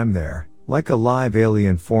my time there, like a live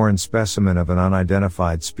alien foreign specimen of an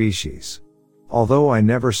unidentified species. Although I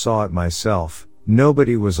never saw it myself,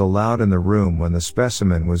 nobody was allowed in the room when the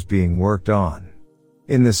specimen was being worked on.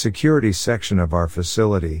 In the security section of our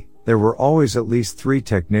facility, there were always at least 3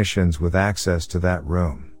 technicians with access to that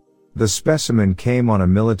room. The specimen came on a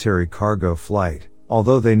military cargo flight,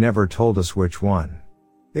 although they never told us which one.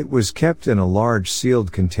 It was kept in a large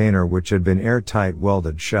sealed container which had been airtight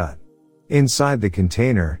welded shut. Inside the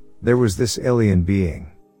container, there was this alien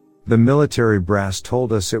being. The military brass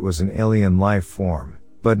told us it was an alien life form,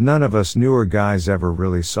 but none of us newer guys ever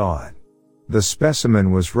really saw it. The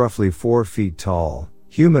specimen was roughly 4 feet tall,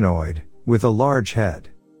 humanoid, with a large head.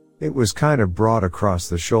 It was kind of broad across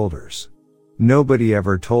the shoulders. Nobody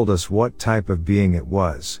ever told us what type of being it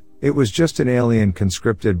was. It was just an alien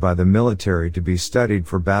conscripted by the military to be studied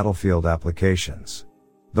for battlefield applications.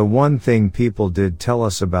 The one thing people did tell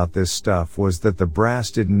us about this stuff was that the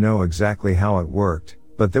brass didn't know exactly how it worked,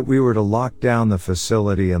 but that we were to lock down the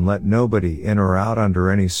facility and let nobody in or out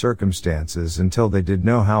under any circumstances until they did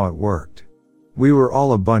know how it worked. We were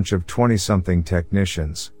all a bunch of 20-something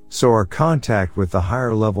technicians, so our contact with the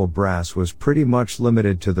higher level brass was pretty much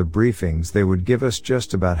limited to the briefings they would give us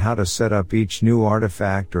just about how to set up each new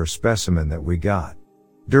artifact or specimen that we got.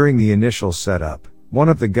 During the initial setup, One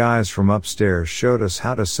of the guys from upstairs showed us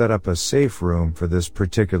how to set up a safe room for this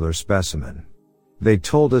particular specimen. They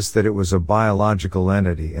told us that it was a biological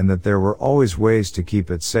entity and that there were always ways to keep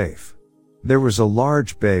it safe. There was a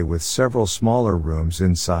large bay with several smaller rooms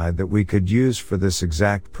inside that we could use for this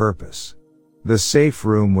exact purpose. The safe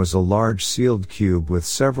room was a large sealed cube with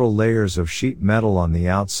several layers of sheet metal on the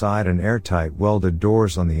outside and airtight welded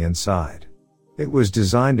doors on the inside. It was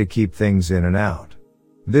designed to keep things in and out.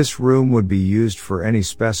 This room would be used for any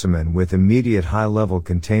specimen with immediate high-level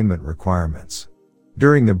containment requirements.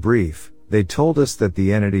 During the brief, they told us that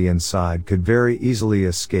the entity inside could very easily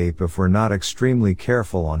escape if we're not extremely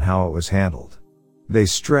careful on how it was handled. They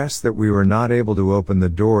stressed that we were not able to open the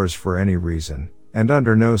doors for any reason, and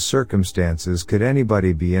under no circumstances could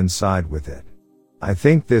anybody be inside with it. I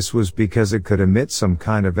think this was because it could emit some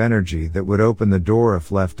kind of energy that would open the door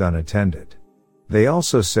if left unattended. They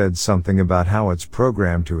also said something about how it's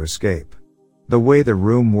programmed to escape. The way the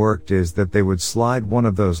room worked is that they would slide one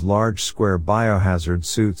of those large square biohazard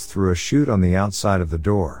suits through a chute on the outside of the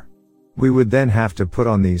door. We would then have to put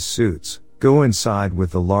on these suits, go inside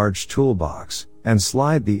with the large toolbox, and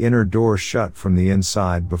slide the inner door shut from the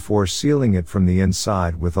inside before sealing it from the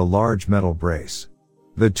inside with a large metal brace.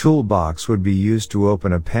 The toolbox would be used to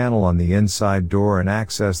open a panel on the inside door and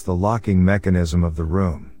access the locking mechanism of the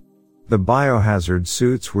room. The biohazard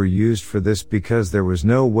suits were used for this because there was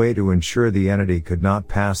no way to ensure the entity could not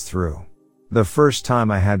pass through. The first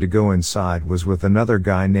time I had to go inside was with another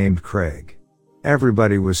guy named Craig.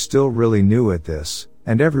 Everybody was still really new at this,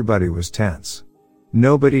 and everybody was tense.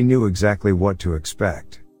 Nobody knew exactly what to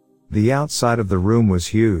expect. The outside of the room was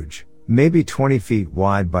huge, maybe 20 feet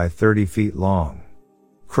wide by 30 feet long.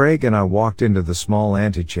 Craig and I walked into the small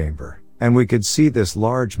antechamber, and we could see this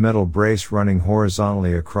large metal brace running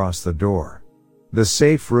horizontally across the door. The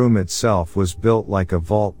safe room itself was built like a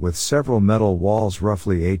vault with several metal walls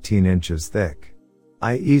roughly 18 inches thick.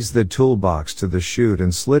 I eased the toolbox to the chute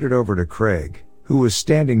and slid it over to Craig, who was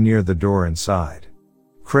standing near the door inside.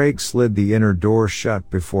 Craig slid the inner door shut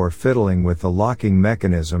before fiddling with the locking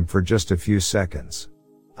mechanism for just a few seconds.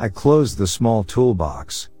 I closed the small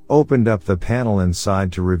toolbox, opened up the panel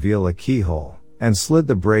inside to reveal a keyhole, and slid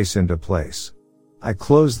the brace into place. I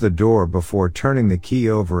closed the door before turning the key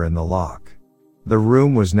over in the lock. The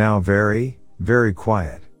room was now very, very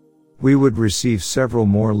quiet. We would receive several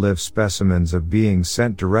more live specimens of beings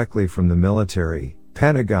sent directly from the military,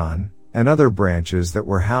 Pentagon, and other branches that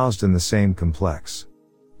were housed in the same complex.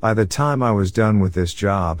 By the time I was done with this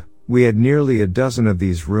job, we had nearly a dozen of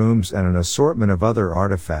these rooms and an assortment of other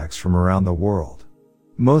artifacts from around the world.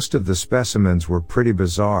 Most of the specimens were pretty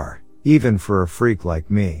bizarre, even for a freak like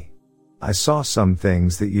me. I saw some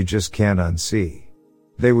things that you just can't unsee.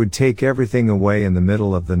 They would take everything away in the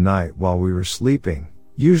middle of the night while we were sleeping,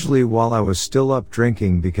 usually while I was still up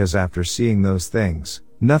drinking, because after seeing those things,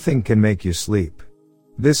 nothing can make you sleep.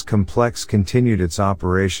 This complex continued its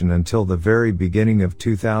operation until the very beginning of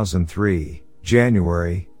 2003,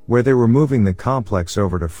 January, where they were moving the complex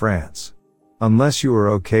over to France. Unless you were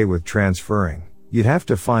okay with transferring, you'd have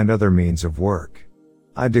to find other means of work.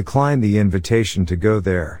 I declined the invitation to go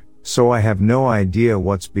there, so I have no idea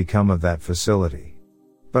what's become of that facility.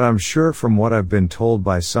 But I'm sure from what I've been told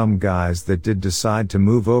by some guys that did decide to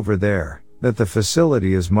move over there, that the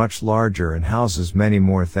facility is much larger and houses many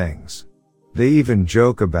more things. They even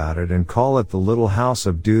joke about it and call it the Little House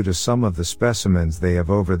of due to some of the specimens they have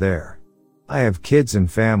over there. I have kids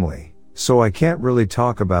and family, so I can't really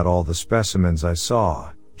talk about all the specimens I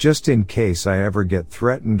saw, just in case I ever get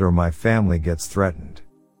threatened or my family gets threatened.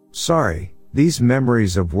 Sorry, these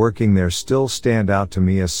memories of working there still stand out to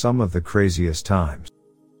me as some of the craziest times.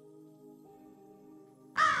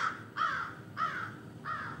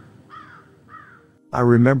 I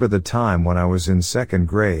remember the time when I was in second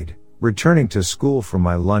grade, returning to school from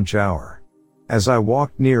my lunch hour. As I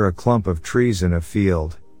walked near a clump of trees in a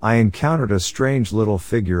field, I encountered a strange little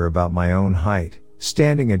figure about my own height,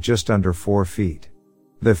 standing at just under 4 feet.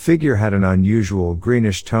 The figure had an unusual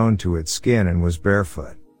greenish tone to its skin and was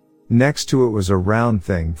barefoot. Next to it was a round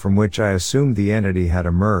thing from which I assumed the entity had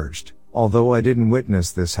emerged, although I didn't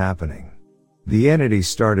witness this happening. The entity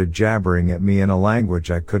started jabbering at me in a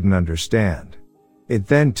language I couldn't understand. It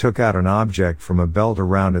then took out an object from a belt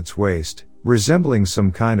around its waist, resembling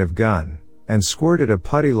some kind of gun, and squirted a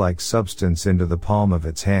putty-like substance into the palm of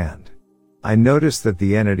its hand. I noticed that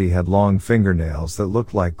the entity had long fingernails that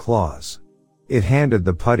looked like claws. It handed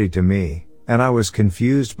the putty to me, and I was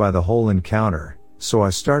confused by the whole encounter, so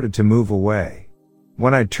I started to move away.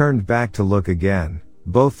 When I turned back to look again,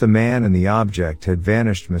 both the man and the object had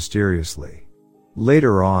vanished mysteriously.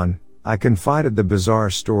 Later on, I confided the bizarre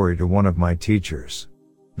story to one of my teachers.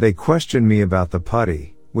 They questioned me about the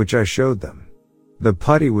putty, which I showed them. The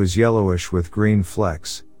putty was yellowish with green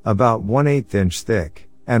flecks, about 1/8 inch thick,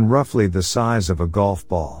 and roughly the size of a golf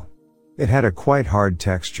ball. It had a quite hard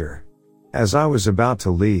texture. As I was about to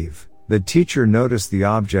leave, the teacher noticed the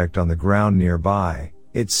object on the ground nearby.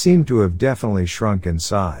 It seemed to have definitely shrunk in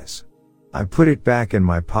size. I put it back in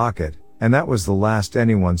my pocket, and that was the last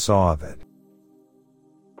anyone saw of it.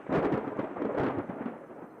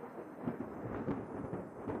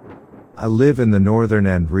 I live in the northern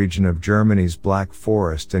end region of Germany's Black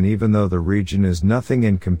Forest, and even though the region is nothing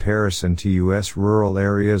in comparison to US rural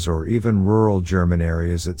areas or even rural German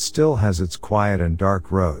areas, it still has its quiet and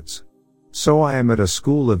dark roads. So I am at a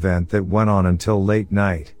school event that went on until late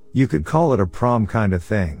night, you could call it a prom kind of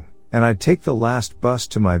thing, and I take the last bus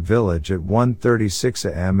to my village at 1:36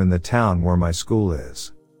 a.m. in the town where my school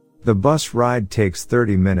is. The bus ride takes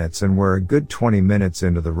 30 minutes and we're a good 20 minutes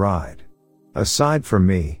into the ride. Aside from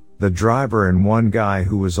me, the driver and one guy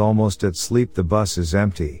who was almost asleep, the bus is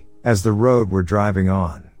empty, as the road we're driving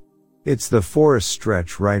on. It's the forest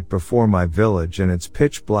stretch right before my village and it's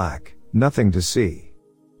pitch black, nothing to see.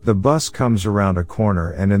 The bus comes around a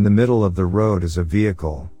corner and in the middle of the road is a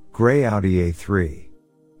vehicle, gray Audi A3.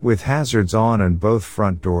 With hazards on and both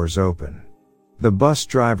front doors open. The bus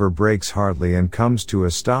driver brakes hardly and comes to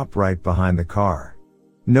a stop right behind the car.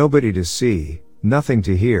 Nobody to see, nothing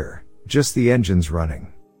to hear, just the engines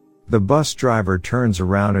running. The bus driver turns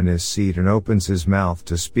around in his seat and opens his mouth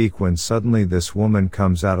to speak when suddenly this woman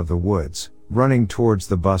comes out of the woods, running towards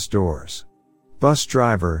the bus doors. Bus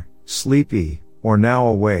driver, sleepy, or now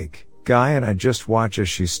awake, guy, and I just watch as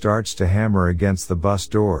she starts to hammer against the bus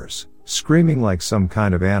doors, screaming like some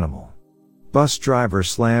kind of animal. Bus driver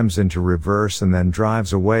slams into reverse and then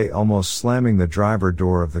drives away, almost slamming the driver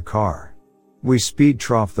door of the car. We speed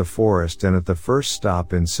trough the forest, and at the first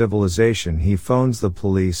stop in civilization he phones the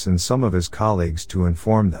police and some of his colleagues to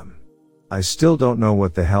inform them. I still don't know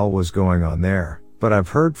what the hell was going on there, but I've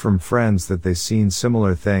heard from friends that they've seen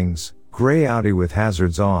similar things, gray Audi with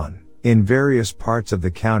hazards on, in various parts of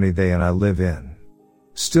the county they and I live in.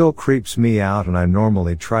 Still creeps me out, and I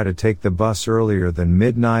normally try to take the bus earlier than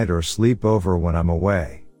midnight or sleep over when I'm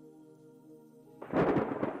away.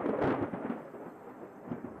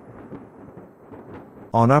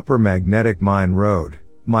 On Upper Magnetic Mine Road,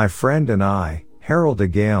 my friend and I, Harold de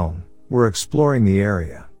Galen, were exploring the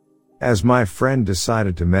area. As my friend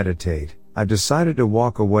decided to meditate, I decided to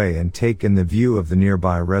walk away and take in the view of the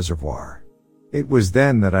nearby reservoir. It was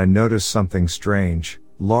then that I noticed something strange,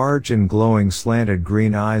 large and glowing slanted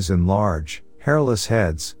green eyes and large, hairless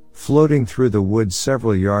heads, floating through the woods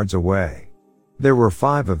several yards away. There were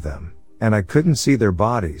 5 of them, and I couldn't see their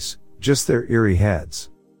bodies, just their eerie heads.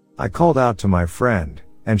 I called out to my friend,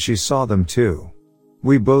 and she saw them too.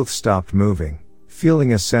 We both stopped moving,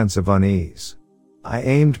 feeling a sense of unease. I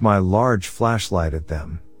aimed my large flashlight at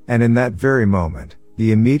them, and in that very moment,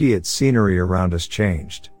 the immediate scenery around us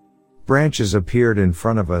changed. Branches appeared in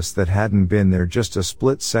front of us that hadn't been there just a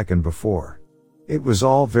split second before. It was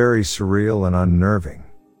all very surreal and unnerving.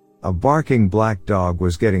 A barking black dog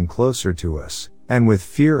was getting closer to us, and with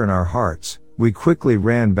fear in our hearts, we quickly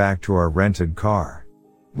ran back to our rented car.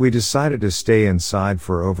 We decided to stay inside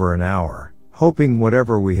for over an hour, hoping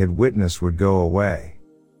whatever we had witnessed would go away.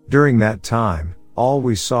 During that time, all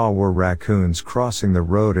we saw were raccoons crossing the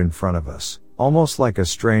road in front of us, almost like a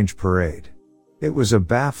strange parade. It was a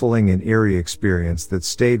baffling and eerie experience that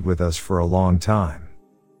stayed with us for a long time.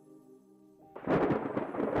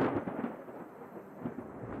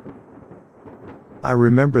 I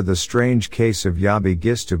remember the strange case of Yabi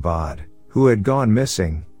Gistubad, who had gone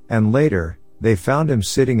missing, and later, they found him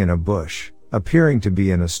sitting in a bush, appearing to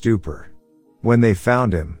be in a stupor. When they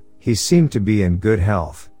found him, he seemed to be in good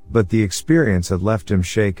health, but the experience had left him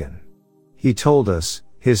shaken. He told us,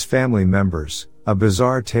 his family members, a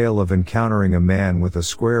bizarre tale of encountering a man with a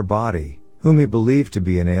square body, whom he believed to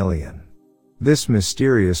be an alien. This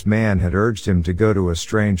mysterious man had urged him to go to a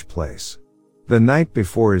strange place. The night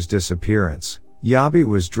before his disappearance, Yabi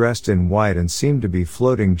was dressed in white and seemed to be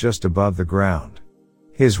floating just above the ground.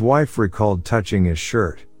 His wife recalled touching his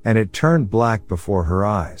shirt, and it turned black before her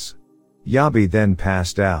eyes. Yabi then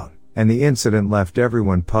passed out, and the incident left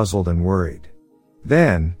everyone puzzled and worried.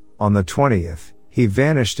 Then, on the 20th, he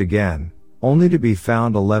vanished again, only to be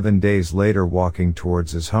found 11 days later walking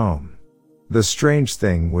towards his home. The strange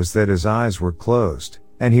thing was that his eyes were closed,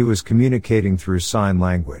 and he was communicating through sign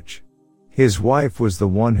language. His wife was the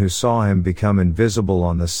one who saw him become invisible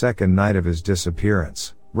on the second night of his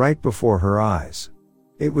disappearance, right before her eyes.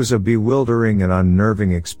 It was a bewildering and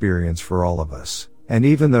unnerving experience for all of us, And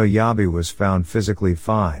even though Yabi was found physically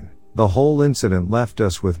fine, the whole incident left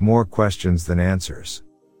us with more questions than answers.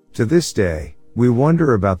 To this day, we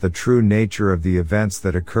wonder about the true nature of the events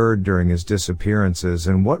that occurred during his disappearances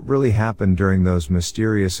and what really happened during those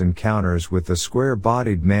mysterious encounters with the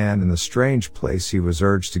square-bodied man in the strange place he was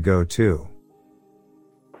urged to go to.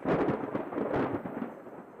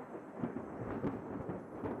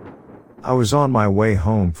 I was on my way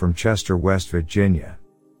home from Chester, West Virginia,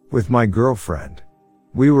 with my girlfriend.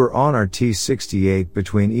 We were on our T-68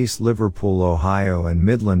 between East Liverpool, Ohio and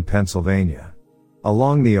Midland, Pennsylvania,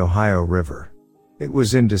 along the Ohio River. It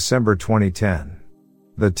was in December 2010.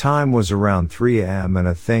 The time was around 3 a.m. and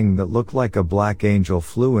a thing that looked like a black angel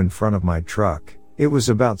flew in front of my truck. It was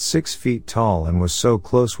about 6 feet tall and was so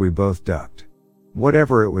close we both ducked.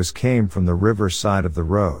 Whatever it was came from the river side of the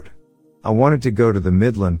road. I wanted to go to the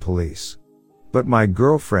Midland police, but my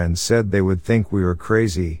girlfriend said they would think we were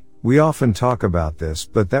crazy. We often talk about this,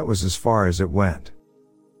 but that was as far as it went.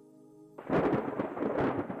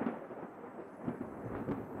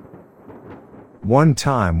 One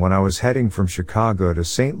time when I was heading from Chicago to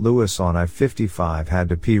St. Louis on I-55, had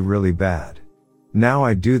to pee really bad. Now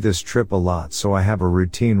I do this trip a lot, so I have a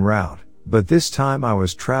routine route, but this time I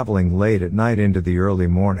was traveling late at night into the early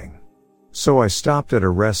morning. So I stopped at a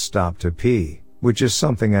rest stop to pee, which is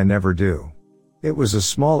something I never do. It was a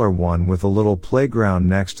smaller one with a little playground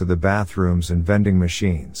next to the bathrooms and vending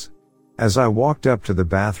machines. As I walked up to the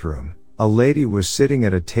bathroom, a lady was sitting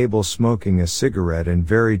at a table smoking a cigarette in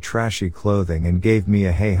very trashy clothing and gave me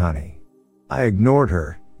a "Hey honey." I ignored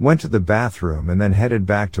her, went to the bathroom and then headed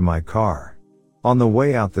back to my car. On the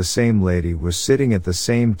way out, the same lady was sitting at the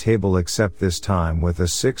same table, except this time with a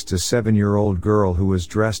 6 to 7-year-old girl who was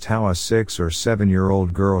dressed how a 6 or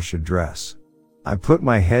 7-year-old girl should dress. I put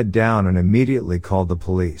my head down and immediately called the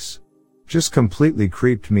police. Just completely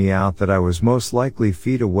creeped me out that I was most likely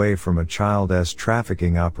feet away from a child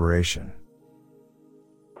trafficking operation.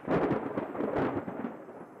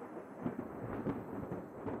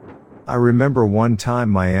 I remember one time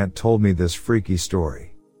my aunt told me this freaky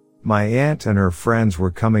story. My aunt and her friends were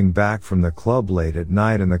coming back from the club late at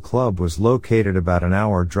night, and the club was located about an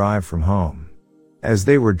hour drive from home. As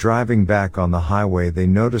they were driving back on the highway, they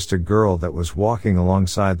noticed a girl that was walking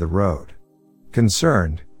alongside the road.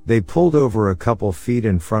 Concerned, they pulled over a couple feet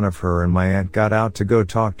in front of her, and my aunt got out to go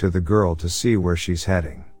talk to the girl to see where she's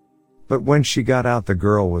heading. But when she got out, the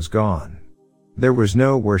girl was gone. There was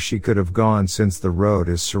nowhere she could have gone since the road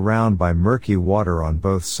is surrounded by murky water on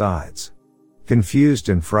both sides. Confused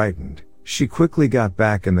and frightened, she quickly got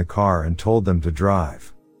back in the car and told them to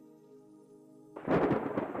drive.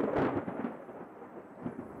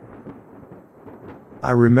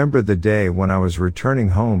 I remember the day when I was returning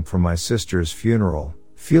home from my sister's funeral,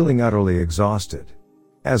 feeling utterly exhausted.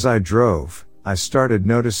 As I drove, I started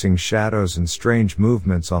noticing shadows and strange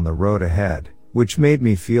movements on the road ahead, which made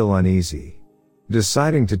me feel uneasy.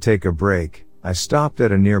 Deciding to take a break, I stopped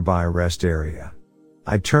at a nearby rest area.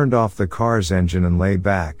 I turned off the car's engine and lay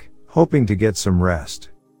back, hoping to get some rest.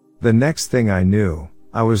 The next thing I knew,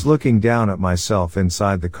 I was looking down at myself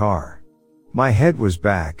inside the car. My head was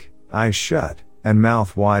back, eyes shut, and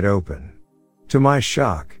mouth wide open. To my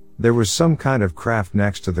shock, there was some kind of craft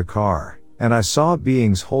next to the car, and I saw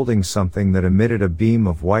beings holding something that emitted a beam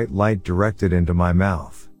of white light directed into my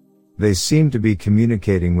mouth. They seemed to be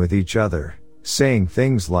communicating with each other, saying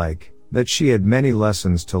things like, that she had many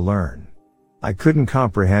lessons to learn. I couldn't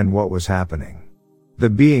comprehend what was happening. The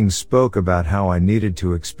beings spoke about how I needed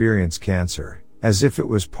to experience cancer, as if it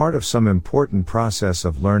was part of some important process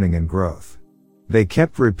of learning and growth. They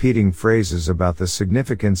kept repeating phrases about the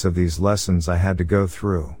significance of these lessons I had to go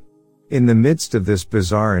through. In the midst of this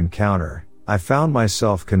bizarre encounter, I found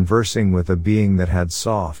myself conversing with a being that had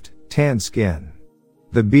soft, tan skin.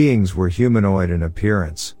 The beings were humanoid in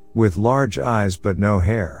appearance, with large eyes but no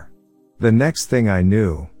hair. The next thing I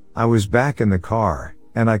knew, I was back in the car,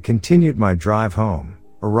 and I continued my drive home,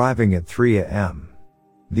 arriving at 3 a.m.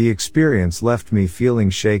 The experience left me feeling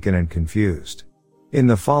shaken and confused. In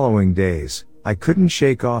the following days, I couldn't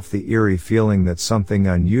shake off the eerie feeling that something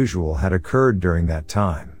unusual had occurred during that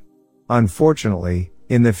time. Unfortunately,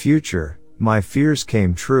 in the future, my fears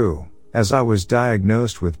came true, as I was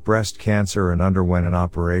diagnosed with breast cancer and underwent an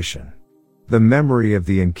operation. The memory of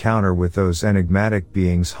the encounter with those enigmatic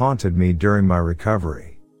beings haunted me during my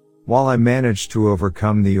recovery. While I managed to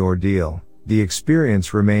overcome the ordeal, the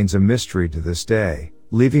experience remains a mystery to this day,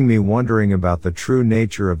 leaving me wondering about the true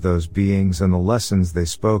nature of those beings and the lessons they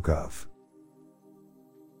spoke of.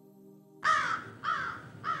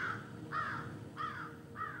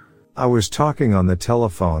 I was talking on the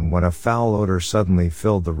telephone when a foul odor suddenly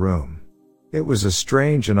filled the room. It was a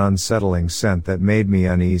strange and unsettling scent that made me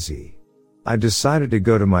uneasy. I decided to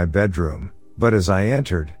go to my bedroom, but as I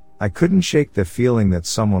entered, I couldn't shake the feeling that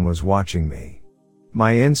someone was watching me.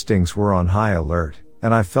 My instincts were on high alert,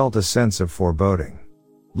 and I felt a sense of foreboding.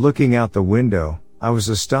 Looking out the window, I was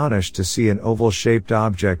astonished to see an oval-shaped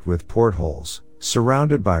object with portholes,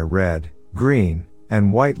 surrounded by red, green,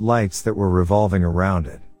 and white lights that were revolving around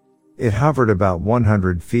it. It hovered about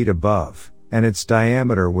 100 feet above, and its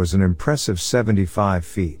diameter was an impressive 75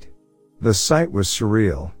 feet. The sight was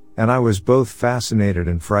surreal, and I was both fascinated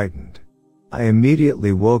and frightened. I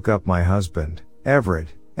immediately woke up my husband, Everett,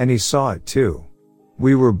 and he saw it too.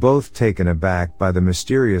 We were both taken aback by the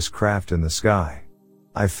mysterious craft in the sky.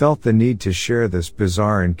 I felt the need to share this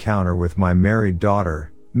bizarre encounter with my married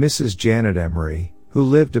daughter, Mrs. Janet Emery, who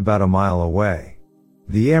lived about a mile away.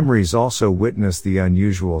 The Emerys also witnessed the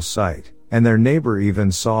unusual sight, and their neighbor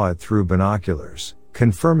even saw it through binoculars,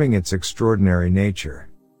 confirming its extraordinary nature.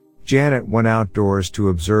 Janet went outdoors to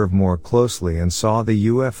observe more closely and saw the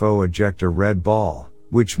UFO eject a red ball,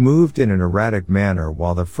 which moved in an erratic manner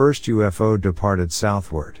while the first UFO departed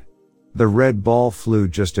southward. The red ball flew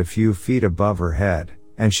just a few feet above her head,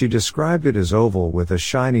 and she described it as oval with a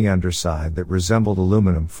shiny underside that resembled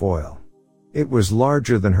aluminum foil. It was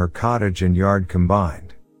larger than her cottage and yard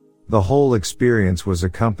combined. The whole experience was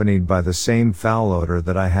accompanied by the same foul odor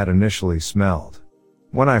that I had initially smelled.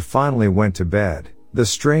 When I finally went to bed, the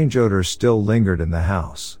strange odor still lingered in the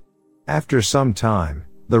house. After some time,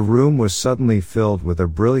 the room was suddenly filled with a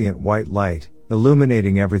brilliant white light,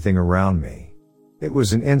 illuminating everything around me. It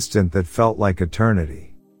was an instant that felt like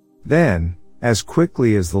eternity. Then, as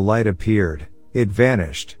quickly as the light appeared, it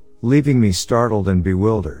vanished, leaving me startled and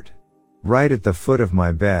bewildered. Right at the foot of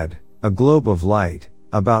my bed, a globe of light,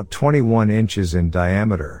 about 21 inches in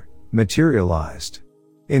diameter, materialized.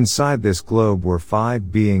 Inside this globe were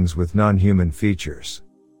 5 beings with non-human features.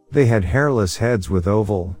 They had hairless heads with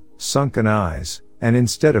oval, sunken eyes, and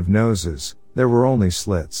instead of noses, there were only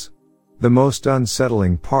slits. The most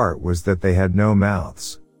unsettling part was that they had no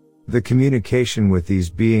mouths. The communication with these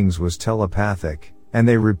beings was telepathic, and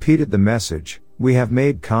they repeated the message, "We have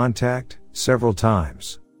made contact," several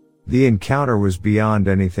times. The encounter was beyond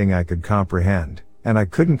anything I could comprehend, and I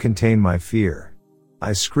couldn't contain my fear.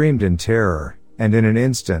 I screamed in terror, and in an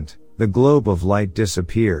instant, the globe of light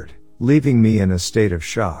disappeared, leaving me in a state of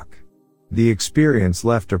shock. The experience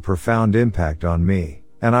left a profound impact on me,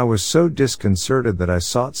 and I was so disconcerted that I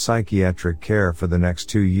sought psychiatric care for the next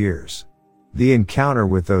 2 years. The encounter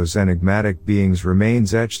with those enigmatic beings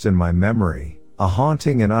remains etched in my memory, a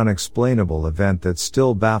haunting and unexplainable event that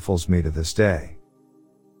still baffles me to this day.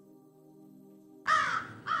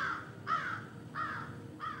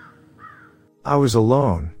 I was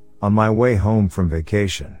alone, on my way home from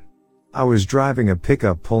vacation. I was driving a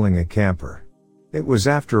pickup pulling a camper. It was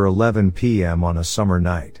after 11 p.m. on a summer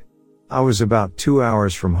night. I was about 2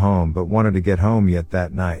 hours from home but wanted to get home yet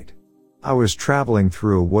that night. I was traveling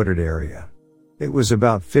through a wooded area. It was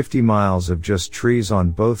about 50 miles of just trees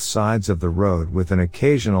on both sides of the road with an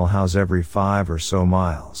occasional house every 5 or so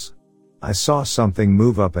miles. I saw something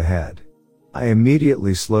move up ahead. I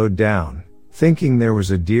immediately slowed down, thinking there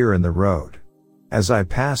was a deer in the road. As I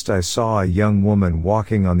passed, I saw a young woman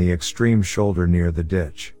walking on the extreme shoulder near the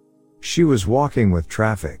ditch. She was walking with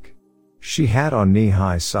traffic. She had on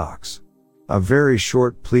knee-high socks, a very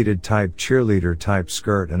short pleated type cheerleader type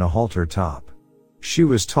skirt and a halter top. She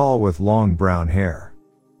was tall with long brown hair.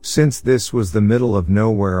 Since this was the middle of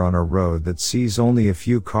nowhere on a road that sees only a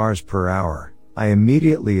few cars per hour, I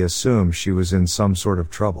immediately assumed she was in some sort of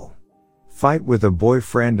trouble. Fight with a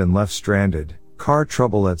boyfriend and left stranded, car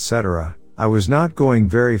trouble, etc. I was not going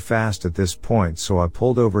very fast at this point, so I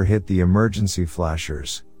pulled over, hit the emergency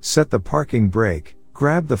flashers, set the parking brake,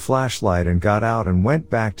 grabbed the flashlight and got out and went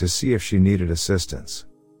back to see if she needed assistance.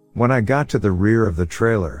 When I got to the rear of the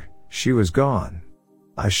trailer, she was gone.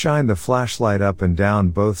 I shined the flashlight up and down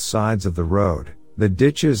both sides of the road, the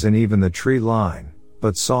ditches and even the tree line,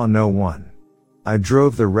 but saw no one. I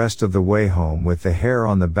drove the rest of the way home with the hair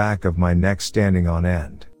on the back of my neck standing on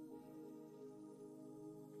end.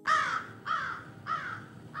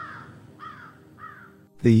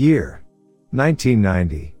 The year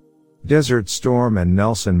 1990. Desert Storm and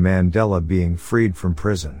Nelson Mandela being freed from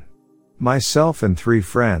prison. Myself and 3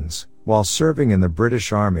 friends, while serving in the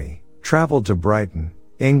British Army, traveled to Brighton,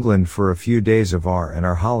 England for a few days of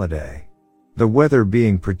our holiday. The weather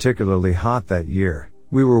being particularly hot that year,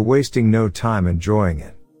 we were wasting no time enjoying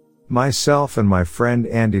it. Myself and my friend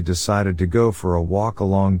Andy decided to go for a walk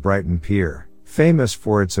along Brighton Pier, famous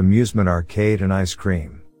for its amusement arcade and ice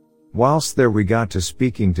cream. Whilst there we got to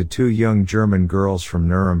speaking to two young German girls from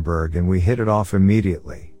Nuremberg and we hit it off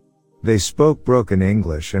immediately. They spoke broken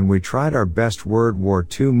English and we tried our best World War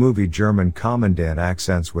II movie German commandant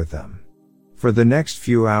accents with them. For the next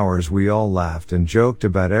few hours we all laughed and joked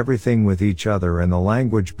about everything with each other, and the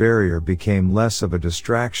language barrier became less of a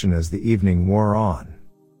distraction as the evening wore on.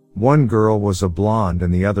 One girl was a blonde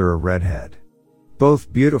and the other a redhead.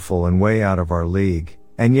 Both beautiful and way out of our league,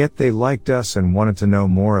 and yet they liked us and wanted to know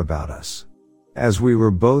more about us. As we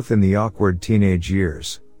were both in the awkward teenage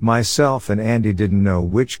years, myself and Andy didn't know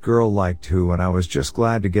which girl liked who, and I was just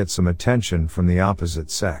glad to get some attention from the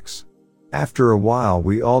opposite sex. After a while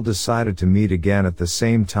we all decided to meet again at the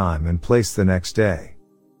same time and place the next day.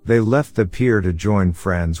 They left the pier to join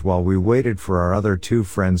friends while we waited for our other two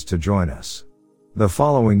friends to join us. The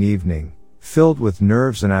following evening, filled with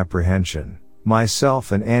nerves and apprehension,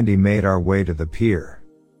 myself and Andy made our way to the pier.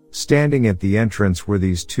 Standing at the entrance were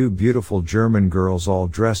these two beautiful German girls all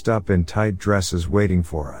dressed up in tight dresses waiting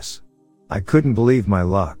for us. I couldn't believe my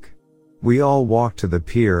luck. We all walked to the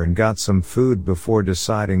pier and got some food before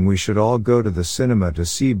deciding we should all go to the cinema to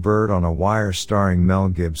see Bird on a Wire starring Mel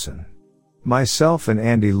Gibson. Myself and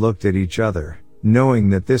Andy looked at each other, knowing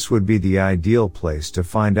that this would be the ideal place to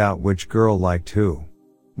find out which girl liked who.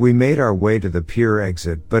 We made our way to the pier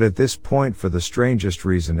exit, but at this point, for the strangest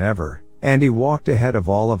reason ever, Andy walked ahead of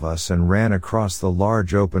all of us and ran across the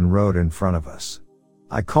large open road in front of us.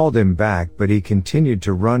 I called him back, but he continued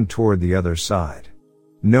to run toward the other side.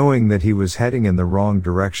 Knowing that he was heading in the wrong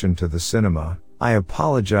direction to the cinema, I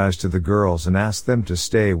apologized to the girls and asked them to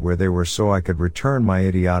stay where they were so I could return my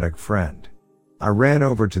idiotic friend. I ran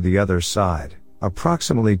over to the other side,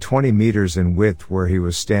 approximately 20 meters in width where he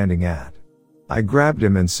was standing at. I grabbed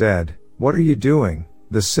him and said, "What are you doing?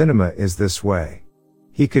 The cinema is this way."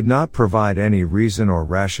 He could not provide any reason or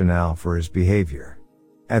rationale for his behavior.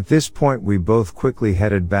 At this point we both quickly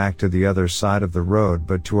headed back to the other side of the road,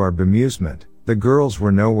 but to our bemusement, the girls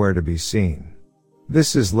were nowhere to be seen.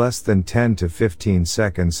 This is less than 10 to 15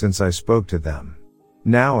 seconds since I spoke to them.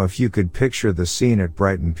 Now if you could picture the scene at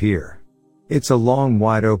Brighton Pier. It's a long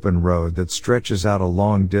wide open road that stretches out a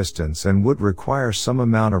long distance and would require some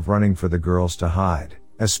amount of running for the girls to hide,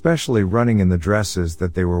 especially running in the dresses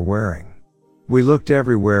that they were wearing. We looked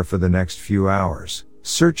everywhere for the next few hours,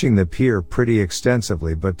 searching the pier pretty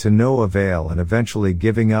extensively but to no avail, and eventually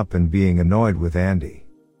giving up and being annoyed with Andy.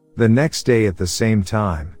 The next day at the same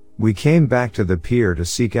time, we came back to the pier to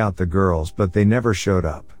seek out the girls, but they never showed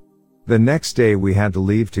up. The next day we had to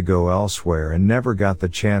leave to go elsewhere and never got the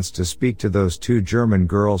chance to speak to those two German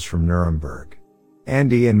girls from Nuremberg.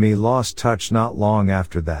 Andy and me lost touch not long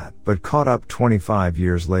after that, but caught up 25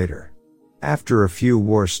 years later. After a few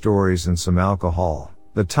war stories and some alcohol,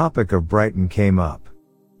 the topic of Brighton came up.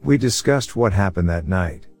 We discussed what happened that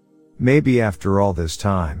night. Maybe after all this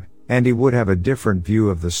time, Andy would have a different view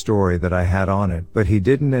of the story that I had on it, but he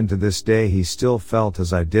didn't, and to this day he still felt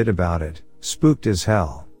as I did about it, spooked as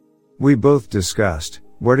hell. We both discussed,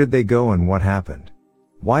 where did they go and what happened?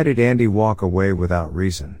 Why did Andy walk away without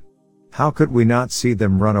reason? How could we not see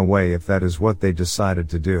them run away if that is what they decided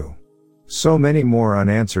to do? So many more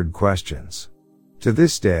unanswered questions. To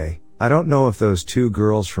this day, I don't know if those two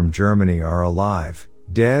girls from Germany are alive,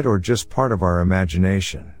 dead, or just part of our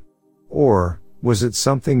imagination. Or, was it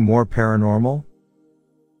something more paranormal?